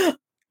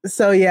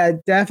 So yeah,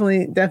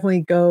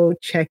 definitely go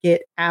check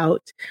it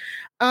out.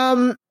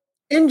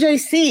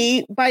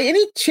 NJC, by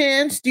any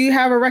chance, do you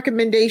have a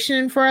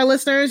recommendation for our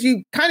listeners?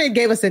 You kind of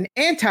gave us an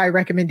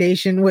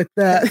anti-recommendation with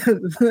the,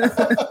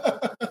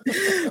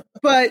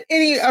 but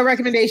a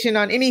recommendation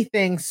on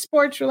anything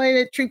sports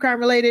related, true crime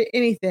related,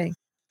 anything?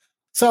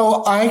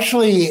 So I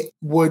actually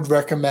would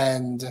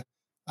recommend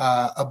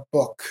a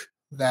book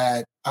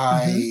that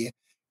I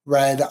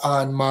read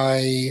on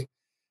my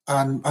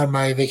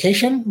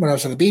vacation when I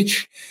was on the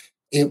beach.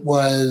 It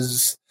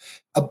was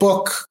a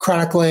book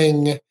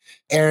chronicling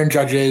Aaron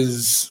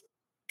Judge's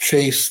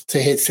chase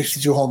to hit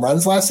 62 home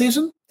runs last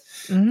season.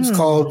 It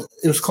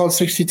was called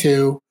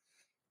 62.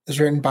 It was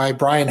written by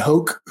Brian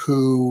Hoke,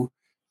 who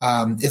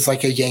is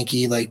like a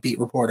Yankee beat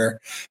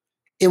reporter.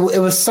 It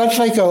was such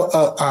like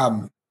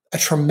a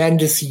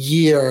tremendous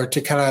year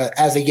to kind of,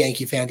 as a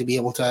Yankee fan, to be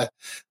able to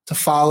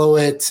follow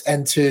it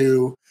and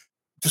to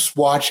just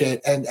watch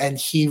it. And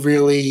he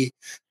really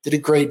did a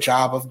great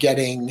job of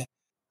getting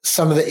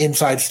some of the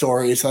inside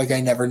stories like I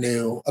never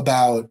knew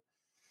about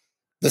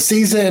the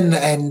season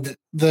and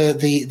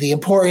the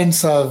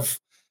importance of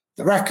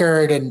the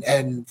record.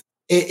 And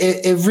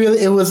it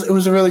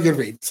was a really good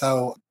read.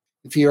 So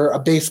if you're a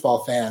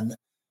baseball fan,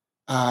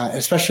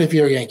 especially if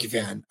you're a Yankee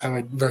fan, I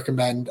would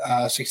recommend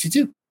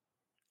 62.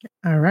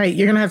 All right.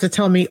 You're going to have to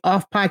tell me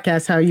off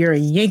podcast how you're a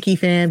Yankee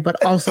fan,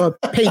 but also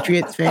a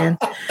Patriots fan.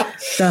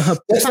 The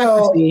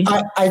hypocrisy.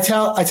 So I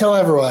tell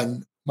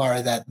everyone,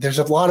 Mara, that there's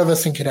a lot of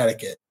us in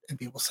Connecticut, and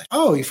people say,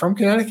 "Oh, you're from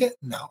Connecticut?"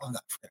 No, I'm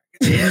not from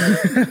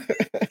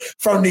Connecticut.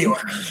 From New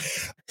York.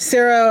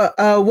 Sarah,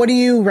 what do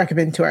you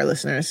recommend to our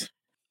listeners?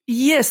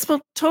 Yes. Well,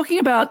 talking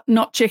about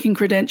not checking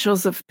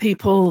credentials of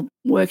people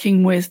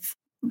working with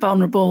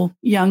vulnerable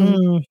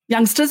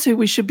youngsters who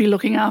we should be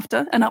looking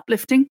after and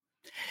uplifting.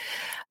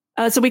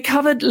 So we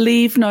covered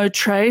Leave No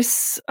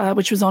Trace,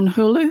 which was on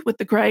Hulu with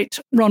the great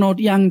Ronald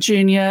Young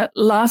Jr.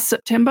 last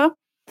September,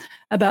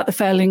 about the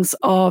failings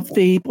of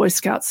the Boy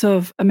Scouts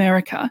of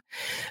America.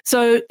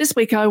 So this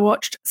week I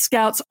watched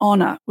Scouts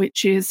Honor,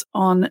 which is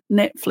on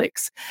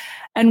Netflix,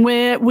 and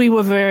where we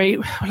were very,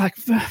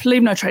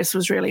 Leave No Trace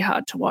was really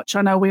hard to watch.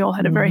 I know we all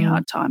had a very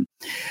hard time,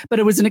 but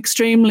it was an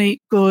extremely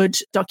good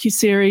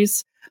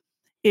docuseries.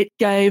 It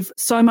gave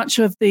so much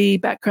of the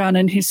background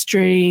and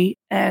history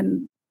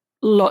and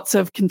lots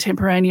of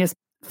contemporaneous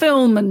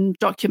film and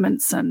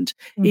documents, and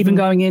even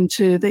going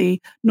into the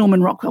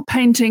Norman Rockwell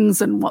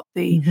paintings and what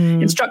the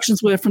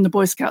instructions were from the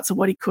Boy Scouts of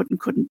what he could and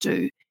couldn't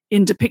do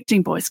in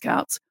depicting Boy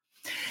Scouts.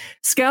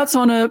 Scouts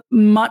Honor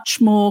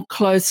much more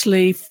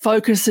closely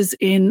focuses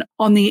in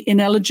on the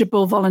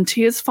ineligible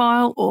volunteers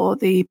file, or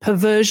the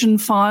perversion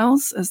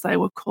files, as they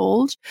were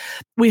called.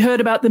 We heard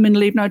about them in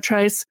Leave No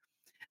Trace.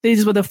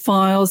 These were the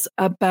files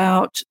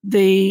about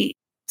the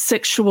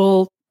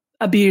sexual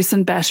abuse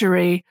and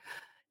battery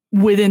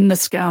within the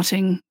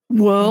scouting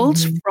world,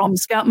 from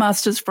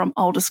scoutmasters, from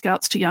older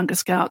scouts to younger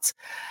scouts,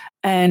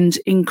 and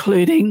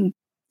including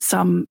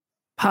some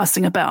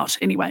passing about.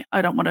 Anyway,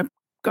 I don't want to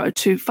go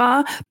too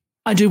far.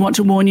 I do want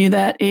to warn you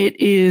that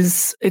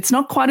it's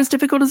not quite as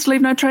difficult as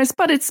Leave No Trace,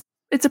 but it's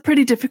a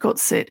pretty difficult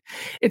sit.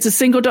 It's a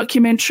single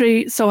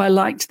documentary, so I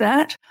liked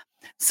that.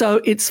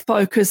 So its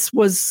focus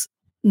was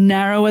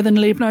narrower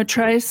than Leave No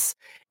Trace.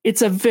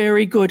 It's a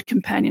very good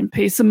companion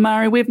piece. And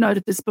Mari, we've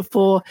noted this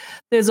before.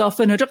 There's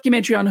often a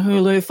documentary on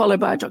Hulu followed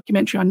by a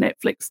documentary on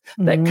Netflix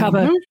that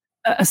cover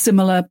a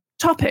similar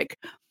topic.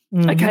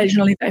 Mhm.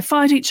 Occasionally they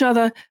fight each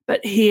other,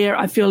 but here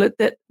I feel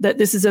that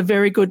this is a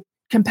very good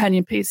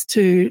companion piece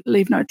to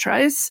Leave No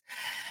Trace.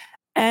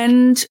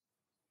 And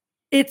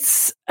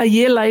it's a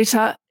year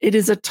later. It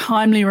is a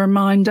timely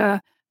reminder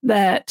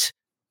that,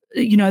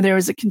 there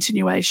is a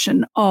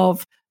continuation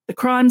of the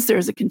crimes. There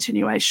is a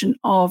continuation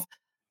of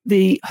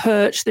the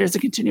hurt. There's a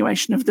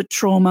continuation of the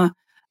trauma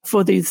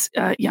for these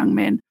young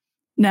men,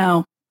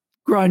 now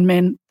grown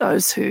men,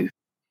 those who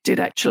did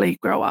actually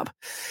grow up.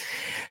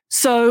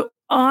 So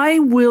I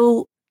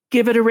will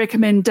give it a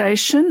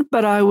recommendation,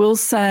 but I will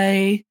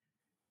say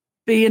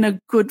be in a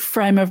good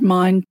frame of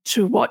mind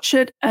to watch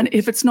it. And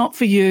if it's not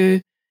for you,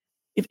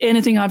 if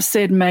anything I've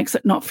said makes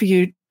it not for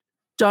you,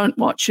 don't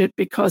watch it,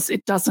 because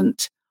it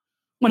doesn't.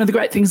 One of the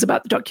great things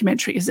about the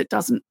documentary is it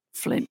doesn't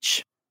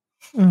flinch.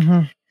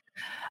 Mm-hmm.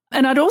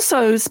 And I'd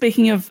also,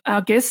 speaking of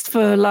our guest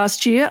for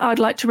last year, I'd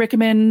like to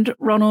recommend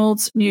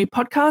Ronald's new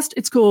podcast.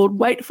 It's called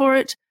Wait For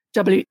It,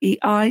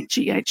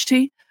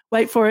 WEIGHT.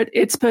 Wait For It.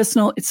 It's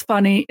personal, it's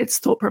funny, it's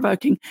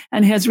thought-provoking,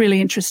 and he has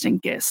really interesting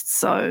guests.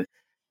 So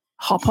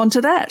hop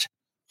onto that.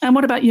 And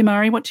what about you,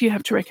 Mari? What do you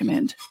have to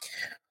recommend?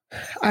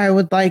 I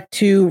would like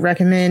to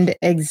recommend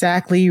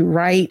Exactly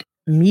Right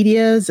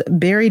Media's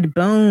Buried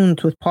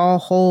Bones with Paul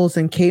Holes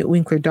and Kate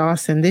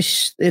Winkler-Dawson.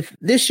 This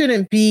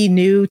shouldn't be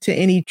new to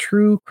any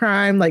true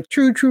crime, like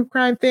true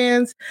crime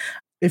fans.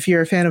 If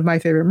you're a fan of My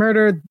Favorite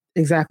Murder,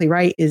 Exactly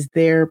Right is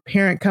their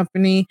parent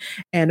company.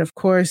 And of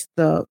course,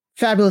 the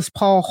fabulous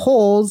Paul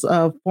Holes,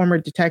 a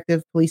former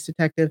police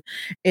detective,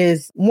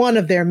 is one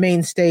of their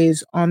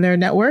mainstays on their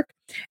network.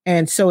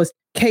 And so is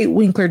Kate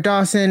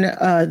Winkler-Dawson,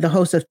 the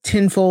host of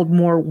Tenfold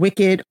More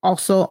Wicked,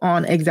 also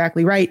on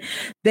Exactly Right.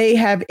 They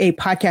have a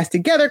podcast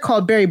together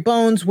called Buried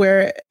Bones,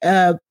 where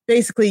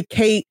basically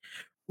Kate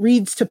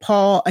reads to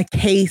Paul a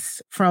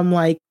case from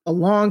like a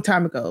long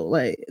time ago.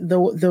 Like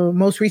the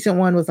most recent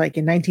one was like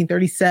in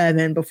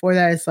 1937. Before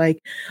that, it's like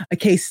a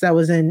case that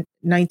was in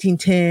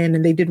 1910,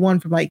 and they did one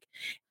from like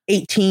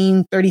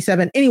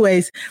 1837.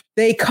 Anyways,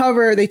 they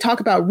talk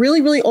about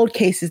really, really old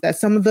cases that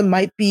some of them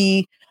might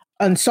be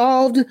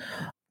unsolved.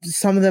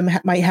 Some of them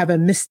might have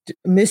a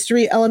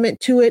mystery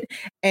element to it.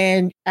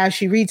 And as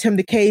she reads him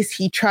the case,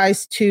 he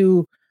tries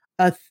to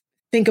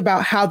think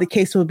about how the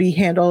case will be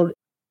handled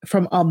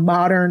from a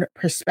modern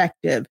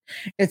perspective.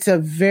 It's a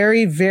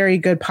very, very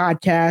good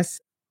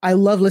podcast. I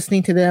love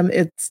listening to them.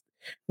 It's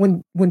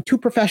when two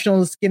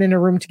professionals get in a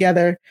room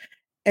together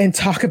and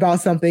talk about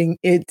something,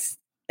 and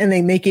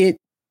they make it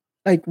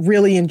like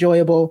really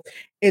enjoyable.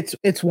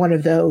 It's one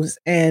of those,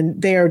 and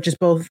they are just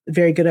both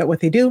very good at what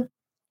they do.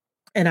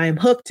 And I am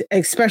hooked,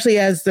 especially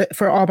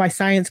for all my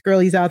science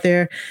girlies out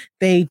there.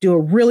 They do a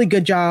really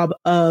good job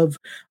of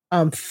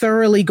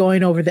thoroughly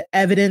going over the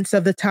evidence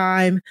of the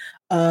time,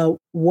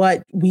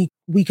 what we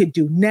could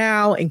do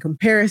now in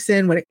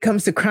comparison when it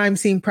comes to crime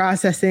scene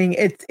processing.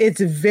 It's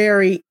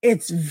very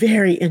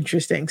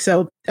interesting.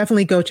 So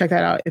definitely go check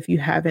that out if you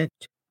haven't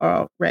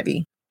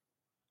already.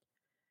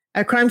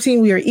 At Crime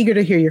Scene, we are eager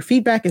to hear your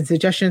feedback and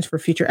suggestions for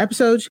future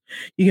episodes.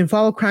 You can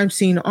follow Crime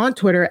Scene on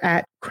Twitter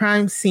at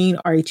Crime Scene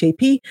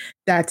RHAP.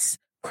 That's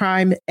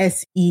Crime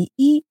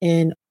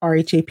SEEN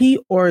RHAP,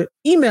 or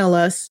email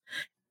us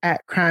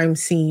at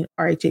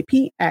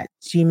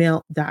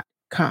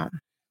crimescenerhap@gmail.com.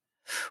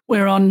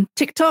 We're on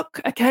TikTok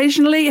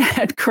occasionally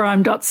at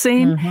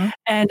crime.scene,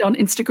 and on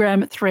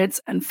Instagram, Threads,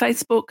 and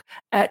Facebook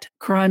at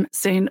Crime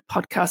Scene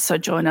Podcast. So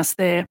join us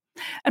there.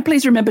 And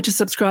please remember to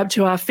subscribe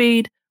to our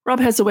feed. Rob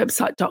has a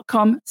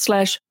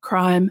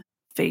website.com/crime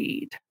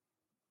feed.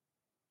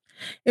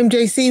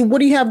 MJC, what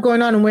do you have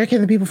going on, and where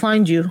can the people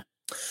find you?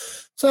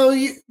 So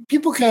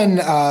people can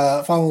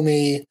follow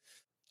me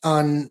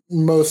on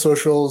most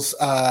socials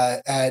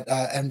at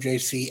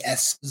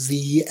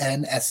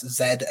MJCSZN,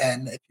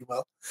 if you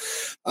will.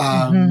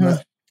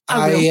 I've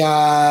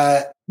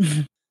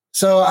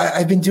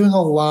been doing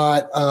a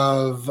lot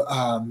of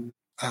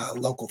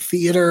local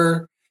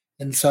theater,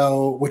 and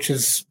so, which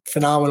is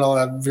phenomenal.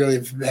 I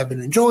really have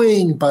been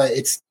enjoying, but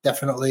it's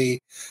definitely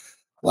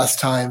less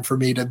time for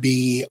me to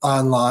be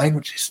online,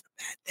 which is a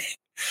bad thing.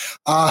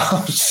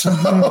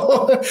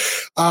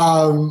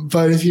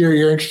 But if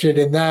you're interested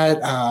in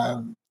that,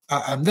 I'm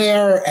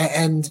there,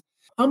 and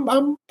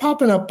I'm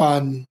popping up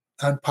on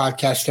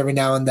podcasts every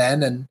now and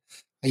then, and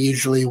I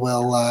usually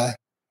will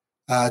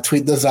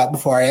tweet those out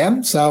before I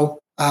am. So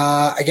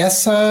I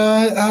guess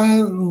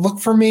look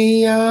for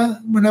me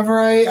whenever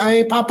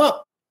I pop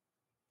up.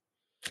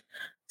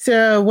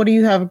 Sarah, what do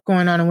you have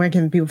going on, and where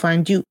can people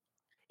find you?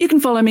 You can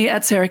follow me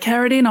at Sarah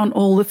Carradine on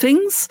all the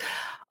things.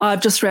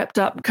 I've just wrapped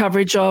up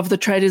coverage of The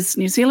Traitors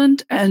New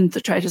Zealand and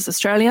The Traitors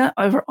Australia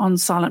over on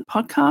Silent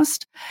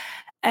Podcast.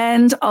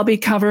 And I'll be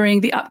covering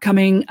the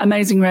upcoming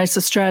Amazing Race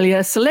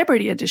Australia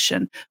Celebrity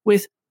Edition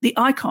with the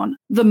icon,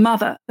 the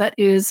mother, that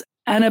is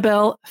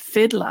Annabelle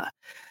Fiddler.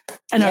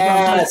 And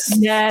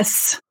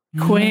yes,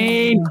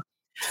 Queen.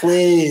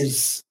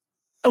 Please.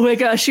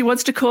 She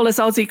wants to call us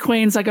Aussie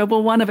Queens. I go,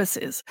 well, one of us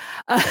is.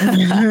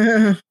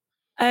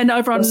 And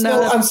over on...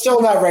 I'm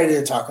still not ready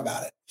to talk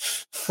about it.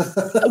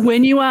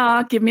 When you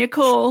are, give me a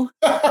call.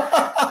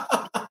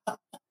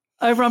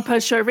 Over on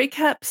Post Show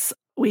Recaps,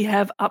 we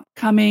have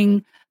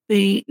upcoming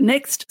the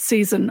next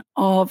season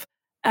of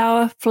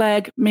Our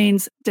Flag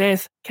Means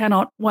Death.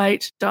 Cannot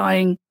wait.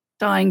 Dying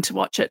to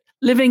watch it.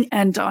 Living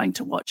and dying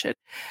to watch it.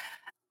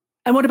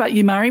 And what about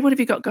you, Mari? What have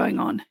you got going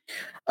on?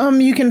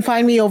 You can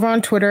find me over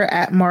on Twitter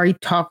at Mari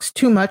Talks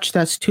Too Much.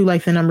 That's 2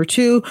 like the number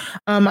 2.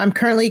 I'm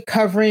currently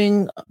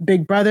covering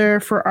Big Brother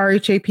for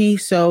RHAP,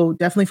 so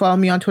definitely follow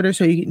me on Twitter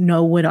so you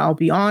know when I'll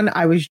be on.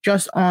 I was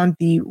just on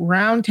the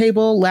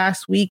roundtable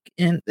last week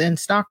in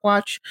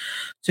Stockwatch,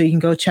 so you can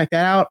go check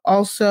that out.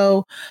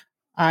 Also,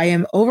 I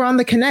am over on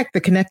The Connect. The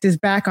Connect is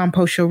back on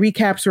Post Show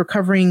Recaps. We're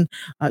covering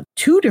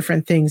 2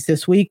 different things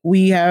this week.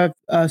 We have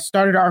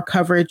started our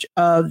coverage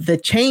of The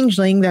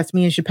Changeling. That's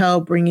me and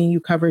Chappelle bringing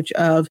you coverage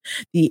of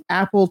the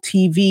Apple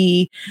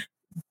TV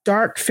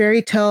dark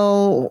fairy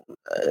tale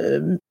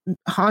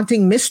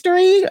haunting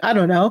mystery. I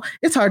don't know.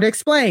 It's hard to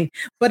explain,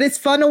 but it's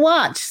fun to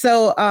watch.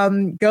 So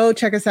go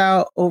check us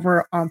out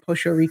over on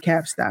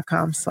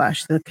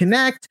postshowrecaps.com/The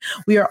Connect.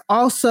 We are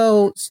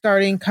also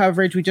starting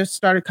coverage. We just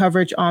started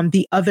coverage on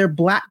The Other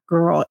Black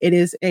Girl. It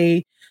is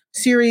a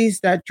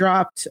series that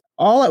dropped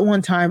all at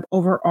one time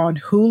over on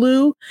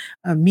Hulu.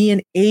 Me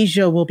and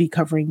Asia will be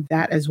covering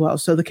that as well.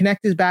 So The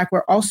Connect is back.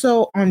 We're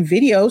also on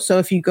video. So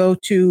if you go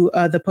to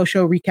the Post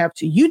Show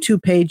Recaps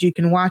YouTube page, you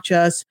can watch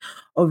us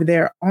over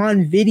there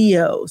on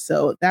video.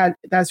 So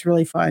that's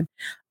really fun.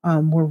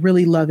 We're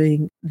really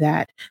loving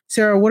that.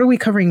 Sarah, what are we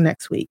covering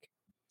next week?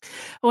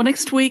 Well,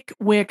 next week,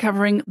 we're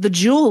covering The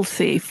Jewel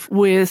Thief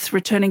with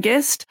returning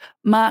guest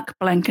Mark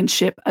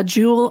Blankenship, A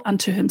Jewel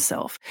Unto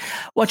Himself.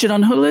 Watch it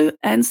on Hulu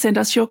and send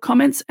us your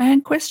comments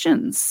and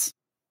questions.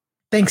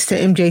 Thanks to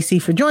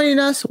MJC for joining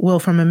us, Will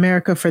from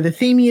America for the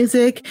theme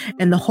music,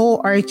 and the whole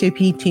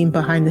RHAP team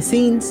behind the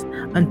scenes.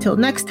 Until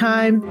next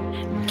time,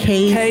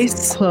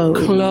 case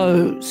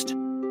closed.